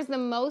think, who wears the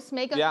most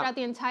makeup throughout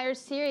the entire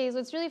series.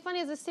 What's really funny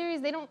is the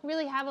series, they don't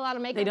really have a lot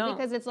of makeup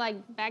because it's like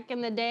back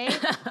in the day.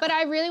 But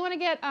I really want to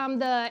get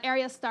the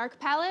Arya Stark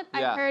palette.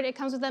 I heard it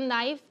comes with a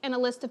knife and a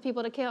list of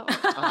people to kill.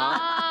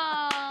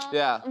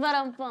 Yeah.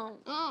 But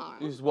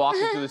You're just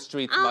walking through the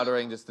streets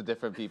muttering just to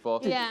different people.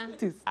 Yeah.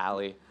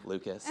 Allie,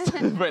 Lucas,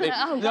 Brittany.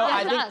 No,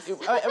 I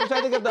think, I'm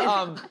trying to think of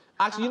the,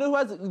 actually,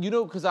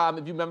 because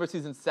if you remember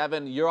season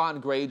 7,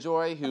 Euron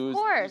Greyjoy, who's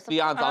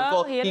Theon's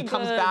uncle, he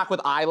comes back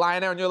with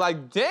eyeliner and you're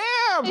like,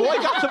 damn, boy,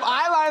 got some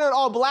eyeliner and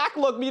all black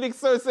look meeting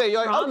Cersei.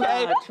 You're like,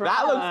 okay,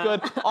 that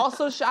looks good.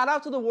 Also, shout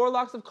out to the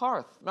Warlocks of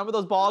Qarth. Remember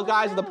those bald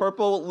guys with the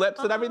purple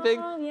lips and everything?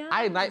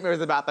 I had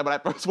nightmares about them when I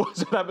first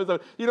watched that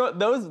episode.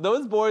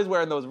 Those boys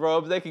wearing those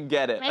robes, they can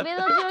get it. Maybe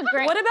they'll do a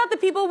great. What about the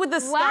people with the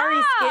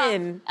starry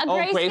skin? A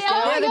grayscale?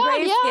 Yeah, the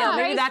grayscale.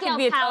 Maybe that could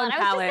be its own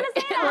palette.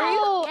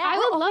 palette.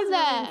 I would love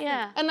that.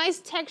 Yeah. A nice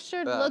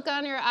textured look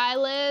on your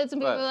eyelids,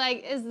 and people are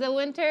like, is the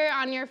winter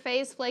on your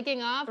face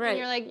flaking off? And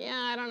you're like, yeah,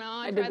 I don't know.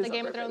 I tried the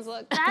Game of Thrones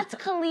look. That's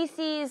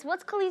Khaleesi's,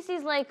 what's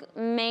Khaleesi's, like,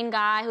 main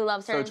guy who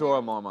loves her? So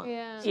Jorah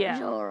Mormont.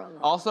 Yeah.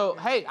 Also,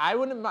 hey, I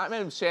wouldn't mind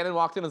if Shannon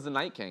walked in as the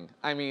Night King.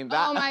 I mean,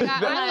 that. Oh my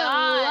God,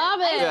 I would love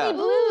it.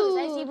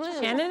 I see blues.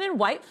 Shannon in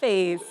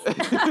whiteface.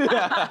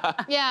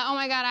 Yeah, oh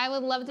my God, I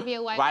would love to be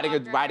a white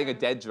riding a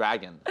dead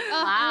dragon. And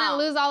then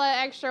lose all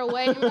that extra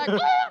weight. And be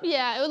like,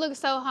 yeah, it would look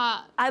so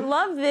hot. I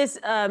love this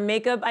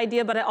makeup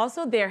idea, but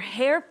also their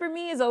hair for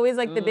me is always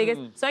like the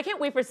biggest. So I can't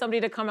wait for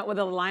somebody to come out with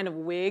a line of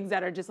wigs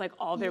that are just like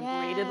all their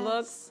braided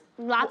looks.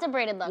 Lots of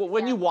braided looks. Well,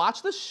 when you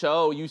watch the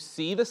show, you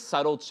see the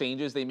subtle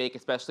changes they make,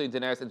 especially in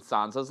Daenerys and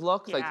Sansa's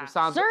looks. Yeah. Like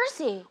Sansa.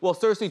 Cersei. Well,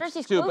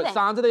 Cersei's too, clothing. but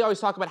Sansa, they always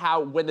talk about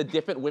how when the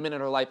different women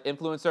in her life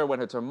influence her,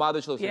 when it's her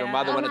mother, she looks like her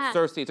mother. When it's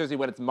Cersei,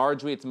 when it's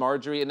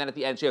Marjorie, and then at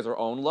the end she has her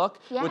own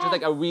look, which is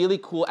like a really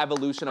cool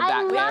evolution of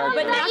that character.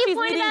 But now she's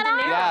meeting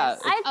Daenerys. Yeah.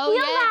 I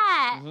feel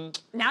that.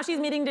 Now she's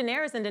meeting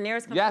Daenerys, and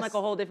Daenerys comes from like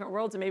a whole different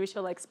world, so maybe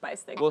she'll like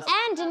spice things up.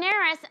 And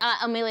Daenerys,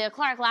 Emilia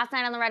Clarke, last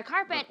night on the red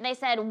carpet, they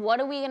said, what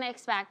are we gonna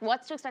expect?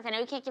 What's to expect? I know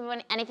you can't give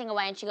anything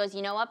away. And she goes,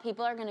 you know what?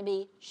 People are gonna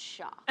be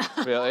shocked.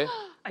 Really?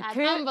 That's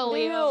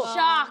unbelievable.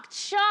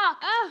 Shocked.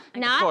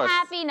 Not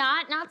happy,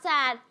 not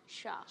sad.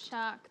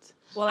 Shocked.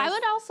 Well, I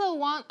would also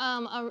want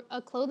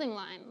a clothing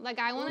line. Like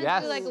I wanted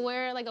to like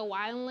wear like a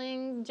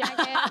wildling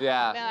jacket. Be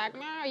like,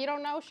 no, you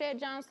don't know shit,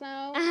 Jon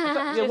Snow.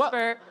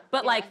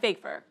 But like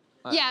fake fur.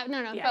 Yeah,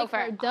 no,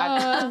 Gopher.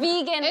 Duh.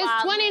 Vegan It's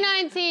wildling.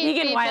 2019,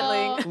 Vegan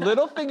wildling.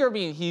 Littlefinger, I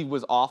mean, he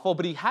was awful,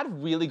 but he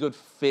had really good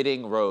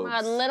fitting robes.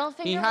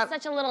 Littlefinger was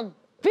such a little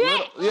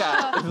bitch.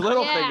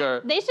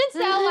 Littlefinger. They should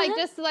sell like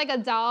just like a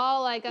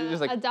doll, like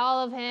a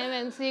doll of him,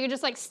 and so you could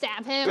just like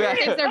stab him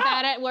if they're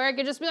bad at work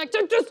and just be like,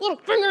 take this little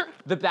finger.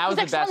 That was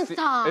the best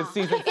in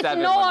season 7. It's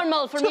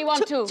normal for me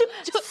want to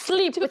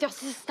sleep with your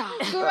sister.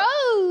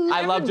 Gross.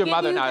 I loved your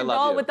mother, now I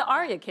love you. With the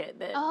Arya kit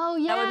then. Oh,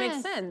 yeah. That would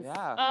make sense.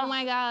 Yeah. Oh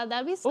my God,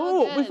 that'd be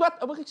so good. We've got,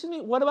 excuse me,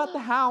 what about the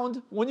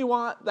Hound? When you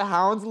want the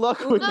Hound's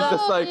look, which is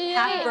just like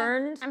half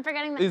burned. I'm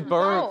forgetting that. He's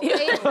burned.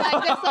 It's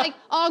like just like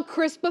all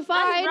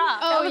crispified.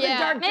 Oh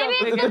yeah.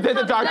 Maybe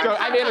the dark joke.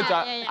 I made a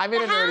joke. yeah. I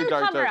made a nerdy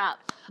dark joke.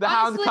 The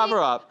Honestly, Hound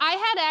cover up. I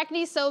had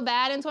acne so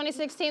bad in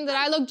 2016 that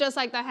I looked just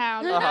like the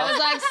Hound. I was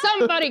like,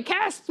 somebody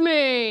cast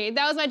me.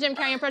 That was my Jim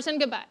Carrey impression.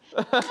 Goodbye.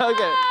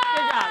 Okay.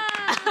 Good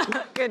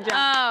job. Good job.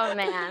 Oh,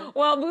 man.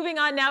 Well, moving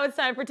on, now it's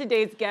time for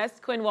today's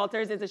guest. Quin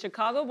Walters is a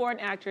Chicago-born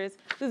actress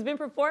who's been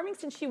performing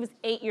since she was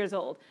 8 years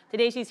old.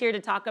 Today, she's here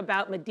to talk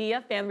about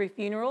Madea Family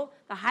Funeral,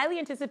 the highly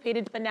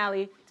anticipated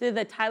finale to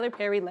the Tyler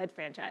Perry-led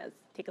franchise.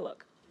 Take a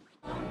look.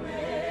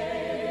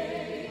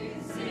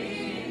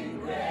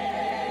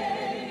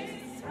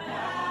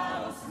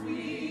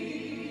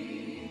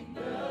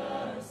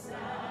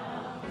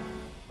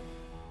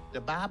 The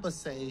Bible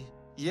say,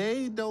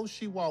 yea, though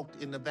she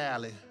walked in the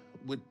valley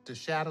with the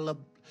shadow of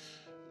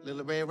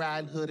Little Red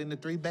Riding Hood and the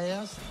 3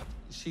 bears,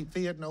 she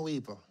feared no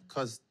evil,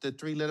 because the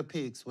 3 little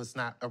pigs was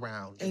not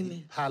around.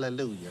 Amen.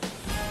 Hallelujah.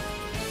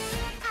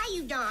 How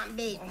you doing,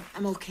 baby?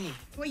 I'm okay.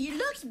 Well, you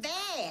looks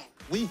bad.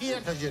 We here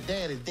because your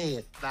dad is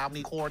dead. Now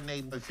I'm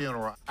coordinating the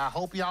funeral. I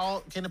hope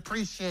y'all can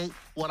appreciate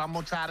what I'm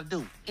gonna try to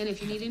do. And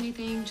if you need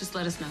anything, just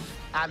let us know.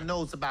 I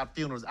know it's about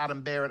funerals. I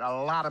done buried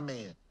a lot of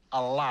men.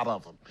 A lot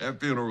of them.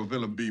 That funeral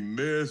gonna be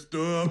messed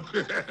up. Are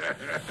you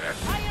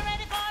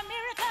ready for a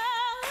miracle?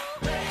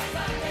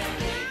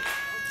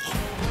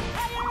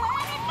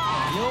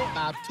 You're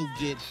about to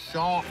get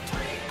shocked.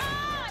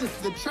 This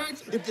is the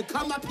church. If you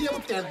come up here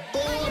with that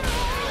bull,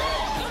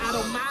 I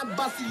don't mind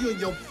busting you in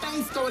your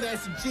face, throwing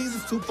asking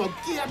Jesus to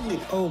forgive me.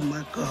 Oh,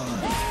 my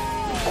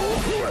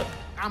God.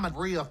 I'm a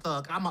real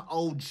thug. I'm an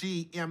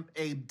OG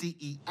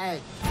MADEA. Are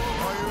you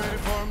ready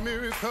for a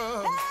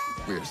miracle?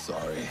 We're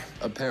sorry.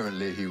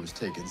 Apparently he was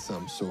taking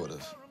some sort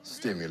of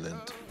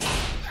stimulant.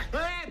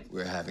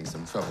 We're having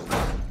some trouble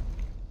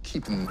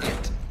keeping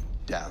it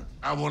down.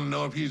 I want to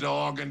know if he's an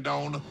organ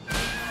donor.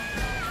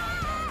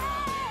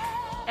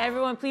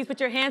 Everyone, please put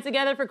your hands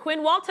together for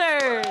Quin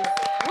Walters.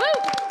 Woo!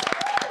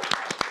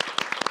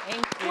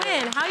 Thank you.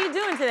 Quin, how are you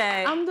doing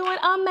today? I'm doing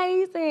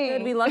amazing.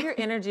 Good. We love your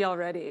energy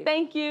already.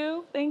 Thank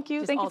you. Thank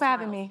you. Thank you for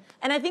having me.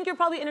 And I think you're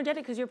probably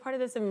energetic because you're part of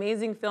this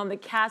amazing film. The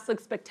cast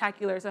looks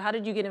spectacular. So how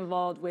did you get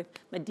involved with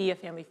Madea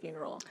Family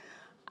Funeral?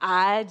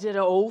 I did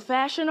an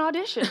old-fashioned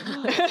audition.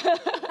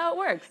 How it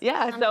works.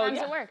 Yeah, Sometimes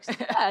it works.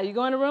 Yeah, you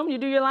go in the room, you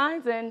do your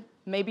lines, and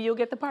maybe you'll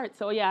get the part.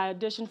 So yeah, I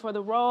auditioned for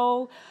the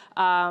role.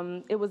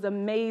 It was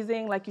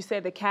amazing. Like you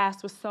said, the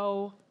cast was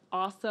so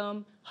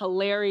awesome,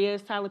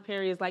 hilarious. Tyler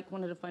Perry is like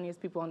one of the funniest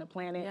people on the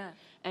planet. Yeah.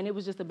 And it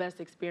was just the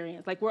best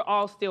experience. Like, we're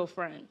all still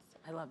friends.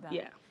 I love that.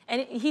 Yeah.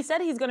 And he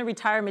said he's going to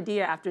retire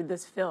Madea after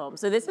this film.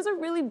 So this is a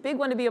really big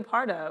one to be a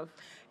part of.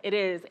 It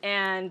is,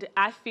 and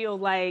I feel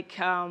like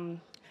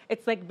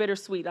it's like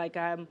bittersweet. Like,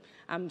 I'm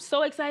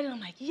so excited. I'm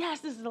like,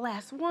 yes, this is the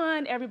last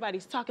one.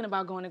 Everybody's talking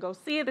about going to go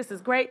see it. This is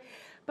great.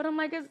 But I'm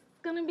like, it's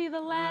gonna be the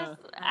last.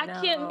 I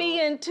can't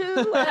be in 2.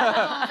 You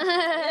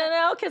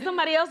know, can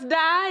somebody else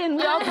die and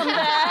we all come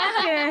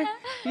back? And,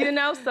 you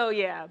know, so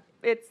yeah,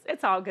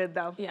 it's all good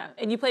though. Yeah,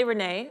 and you play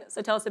Renee.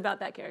 So tell us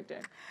about that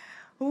character.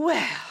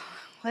 Well,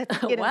 let's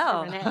get into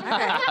Renee. All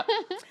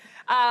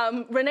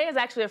right. Renee is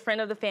actually a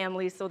friend of the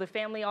family, so the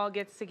family all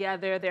gets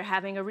together. They're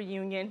having a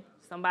reunion.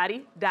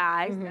 Somebody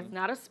dies. Mm-hmm. That's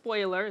not a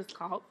spoiler. It's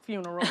called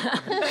funeral.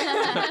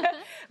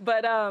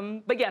 But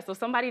yeah, so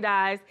somebody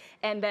dies,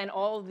 and then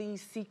all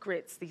these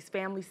secrets, these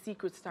family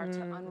secrets, start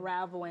to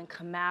unravel and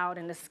come out,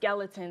 and the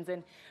skeletons,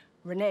 and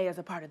Renee is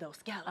a part of those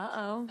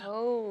skeletons.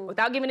 Oh.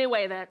 Without giving it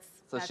away, that's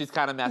she's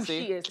kind of messy.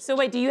 who she is. So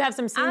wait, do you have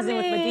some scenes in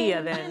with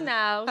Madea then? You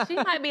know, she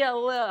might be a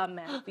little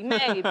messy,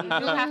 maybe.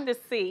 We'll have to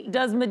see.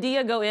 Does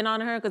Madea go in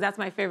on her? Because that's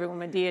my favorite,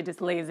 when Madea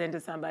just lays into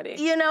somebody.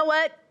 You know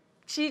what?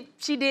 She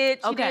did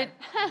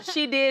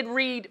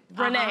read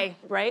Renee,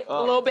 right?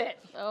 A little bit.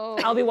 Oh.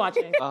 I'll be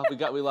watching.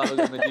 We love a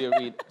good Madea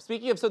read.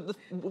 Speaking of, so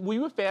were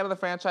you a fan of the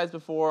franchise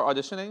before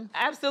auditioning?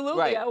 Absolutely,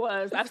 Right. I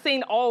was. I've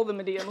seen all the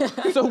Madea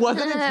movies. So was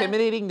it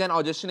intimidating then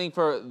auditioning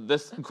for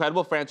this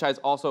incredible franchise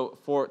also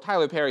for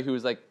Tyler Perry, who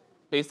is like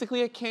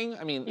basically a king?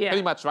 I mean,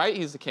 pretty much, right?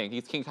 He's the king.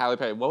 He's King Tyler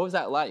Perry. What was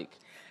that like?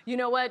 You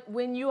know what?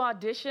 When you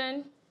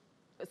audition,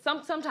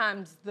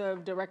 sometimes the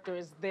director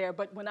is there,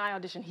 but when I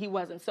auditioned, he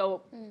wasn't.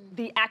 So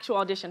the actual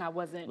audition, I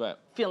wasn't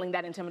feeling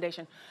that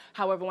intimidation.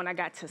 However, when I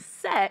got to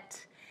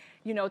set,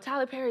 you know,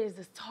 Tyler Perry is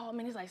this tall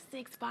man. He's like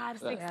 6'5",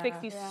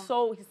 6'6".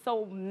 He's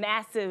so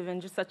massive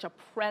and just such a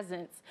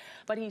presence.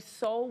 But he's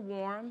so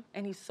warm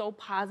and he's so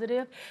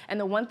positive. And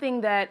the one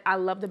thing that I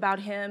loved about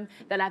him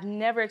that I've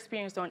never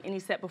experienced on any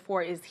set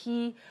before is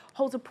he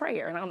holds a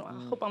prayer. And I don't know,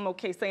 I hope I'm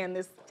okay saying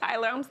this,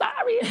 Tyler, I'm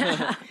sorry.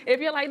 If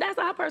you're like, that's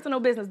our personal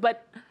business.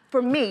 But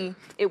for me,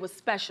 it was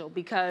special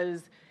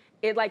because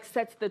it like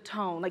sets the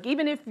tone. Like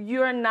even if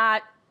you're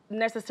not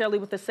necessarily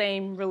with the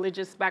same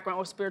religious background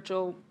or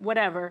spiritual,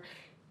 whatever,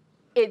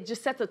 it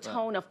just sets a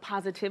tone of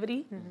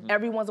positivity.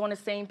 Everyone's on the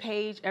same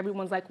page.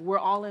 Everyone's like, we're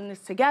all in this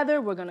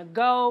together. We're gonna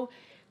go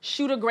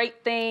shoot a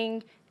great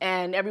thing,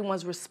 and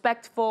everyone's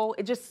respectful.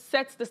 It just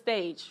sets the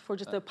stage for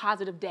just a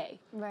positive day.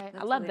 Right.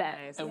 I love that.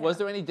 Nice. And was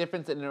there any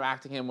difference in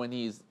interacting him when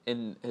he's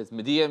in his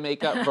Medea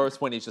makeup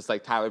versus when he's just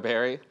like Tyler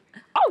Perry?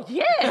 Oh,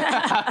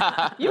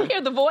 yeah. You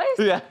hear the voice?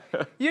 Yeah.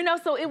 You know,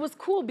 so it was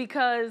cool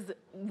because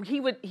he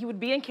would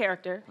be in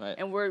character,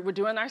 and we're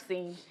doing our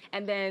scene,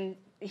 and then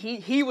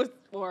he was,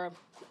 or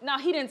no,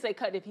 he didn't say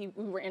cut if we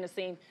were in a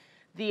scene.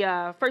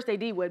 The first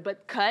AD would,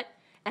 but cut,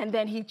 and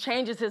then he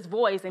changes his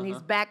voice, and he's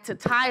back to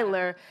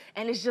Tyler,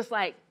 and it's just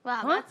like,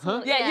 wow,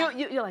 that's yeah.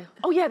 You're like,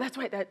 oh yeah, that's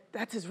right,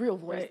 that's his real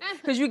voice,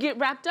 because you get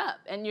wrapped up,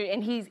 and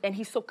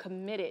he's so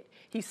committed,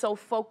 he's so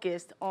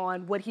focused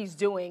on what he's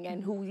doing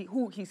and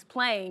who he's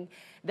playing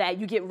that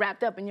you get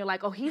wrapped up, and you're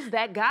like, oh, he's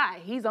that guy,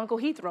 he's Uncle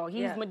Heathrow,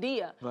 he's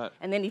Medea,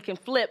 and then he can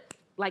flip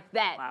like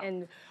that,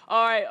 and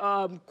all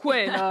right,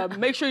 Quin,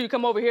 make sure you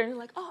come over here, and you're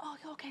like, oh,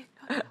 okay.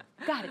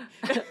 Got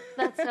it.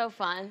 That's so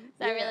fun.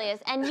 That really is.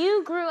 And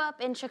you grew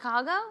up in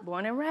Chicago?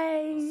 Born and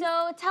raised.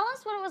 So tell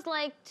us what it was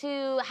like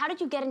how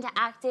did you get into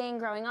acting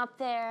growing up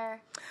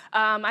there?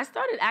 I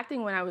started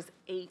acting when I was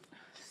 8.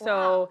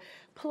 So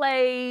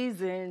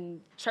plays and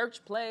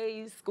church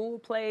plays, school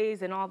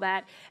plays and all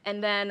that.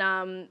 And then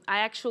I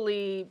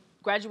actually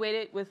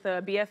graduated with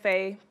a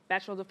BFA,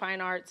 Bachelor of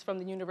Fine Arts from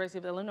the University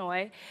of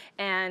Illinois.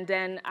 And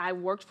then I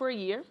worked for a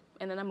year,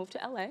 and then I moved to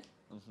LA.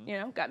 You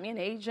know, got me an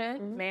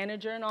agent,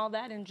 manager, and all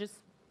that, and just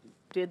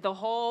did the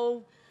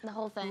whole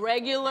thing,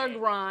 regular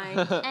grind.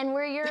 And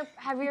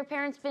have your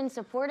parents been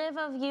supportive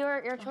of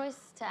your choice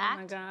to act?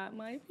 Oh my God,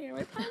 my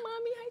parents. Hi,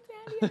 mommy. Hi,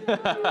 daddy.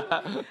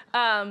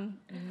 I love you.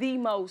 The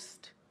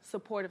most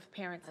supportive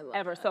parents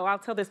ever. So I'll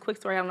tell this quick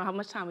story. I don't know how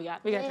much time we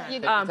got. We got time.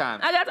 Take your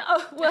time. I got.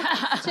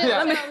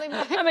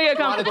 Let me get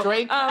comfortable.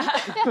 Want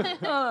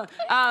a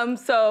drink?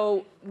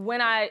 So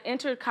when I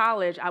entered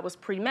college, I was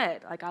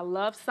pre-med. Like I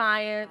love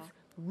science.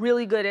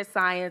 Really good at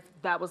science.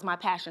 That was my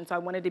passion. So I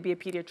wanted to be a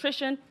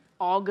pediatrician.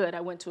 All good.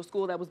 I went to a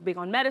school that was big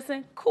on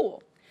medicine.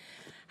 Cool.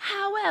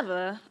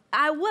 However,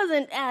 I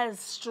wasn't as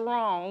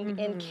strong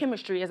in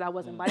chemistry as I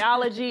was in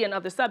biology and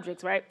other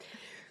subjects, right?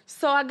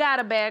 So I got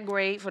a bad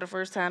grade for the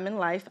first time in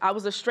life. I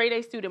was a straight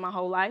A student my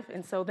whole life,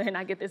 and so then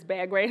I get this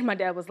bad grade, and my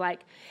dad was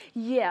like,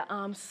 yeah,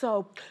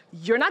 so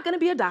you're not gonna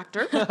be a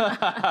doctor,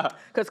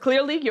 because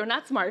clearly you're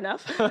not smart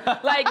enough.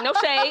 Like, no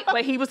shade,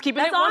 but he was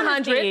keeping it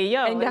 100,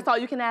 and that's all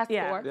you can ask for.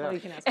 That's all you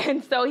can ask for.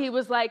 And so he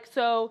was like,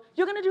 so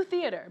you're gonna do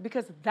theater,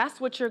 because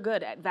that's what you're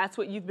good at. That's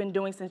what you've been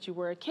doing since you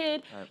were a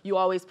kid. You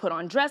always put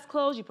on dress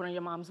clothes, you put on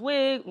your mom's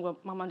wig. Well,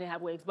 my mom didn't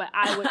have wigs, but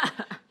I would,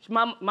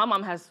 my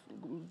mom has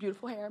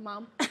beautiful hair,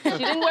 Mom. She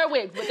didn't wear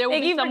wigs, but there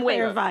would be some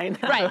wigs. Fine.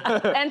 Right.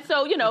 And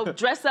so, you know,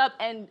 dress up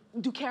and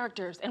do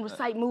characters and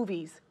recite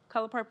movies.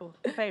 Color Purple,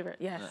 favorite.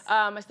 Yes.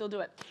 I still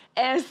do it.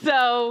 And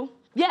so,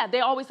 yeah,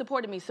 they always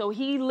supported me. So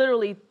he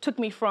literally took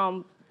me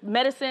from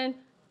medicine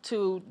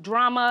to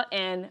drama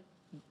and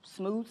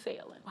smooth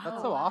sailing.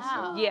 That's so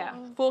awesome. Yeah,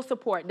 full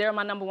support. They're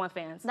my #1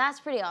 fans. That's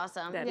pretty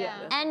awesome.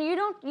 And you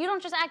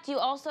don't just act,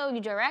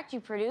 you direct,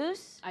 you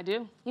produce. I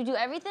do. You do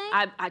everything?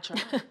 I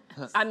try.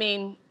 I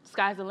mean,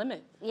 sky's the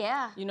limit.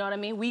 Yeah. You know what I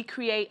mean? We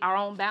create our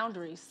own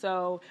boundaries.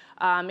 So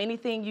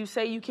anything you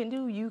say you can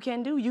do,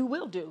 you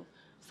will do.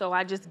 So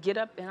I just get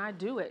up and I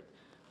do it.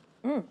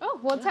 Oh,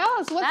 well, tell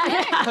us, what's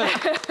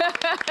next?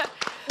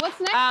 What's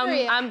next for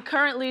you? I'm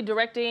currently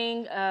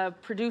directing,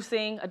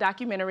 producing a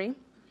documentary.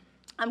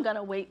 I'm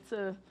gonna wait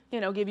to,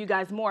 give you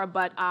guys more,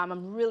 but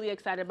I'm really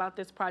excited about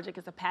this project.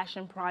 It's a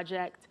passion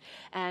project,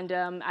 and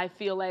I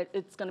feel like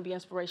it's gonna be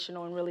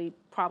inspirational and really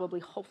probably,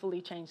 hopefully,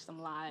 change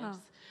some lives.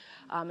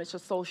 It's a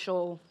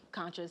social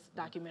conscious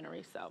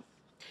documentary, so.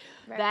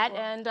 Very that cool.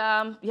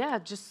 And yeah,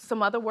 just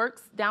some other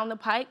works down the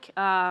pike.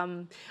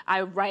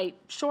 I write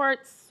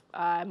shorts.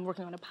 I'm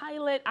working on a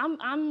pilot.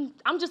 I'm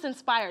just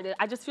inspired.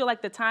 I just feel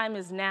like the time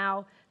is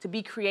now to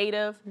be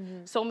creative.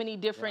 So many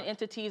different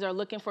entities are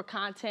looking for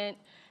content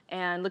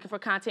and looking for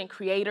content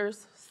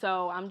creators.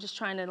 So I'm just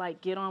trying to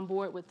get on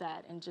board with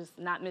that and just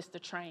not miss the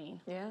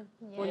train.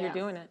 Well, you're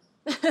doing it.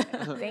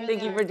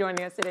 Thank you for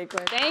joining us today,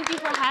 Quin. Thank you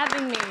for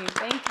having me.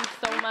 Thank you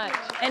so much.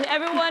 And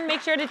everyone,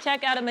 make sure to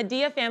check out A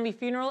Medea Family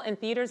Funeral in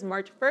theaters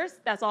March 1st.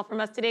 That's all from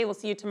us today. We'll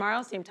see you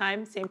tomorrow, same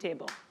time, same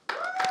table.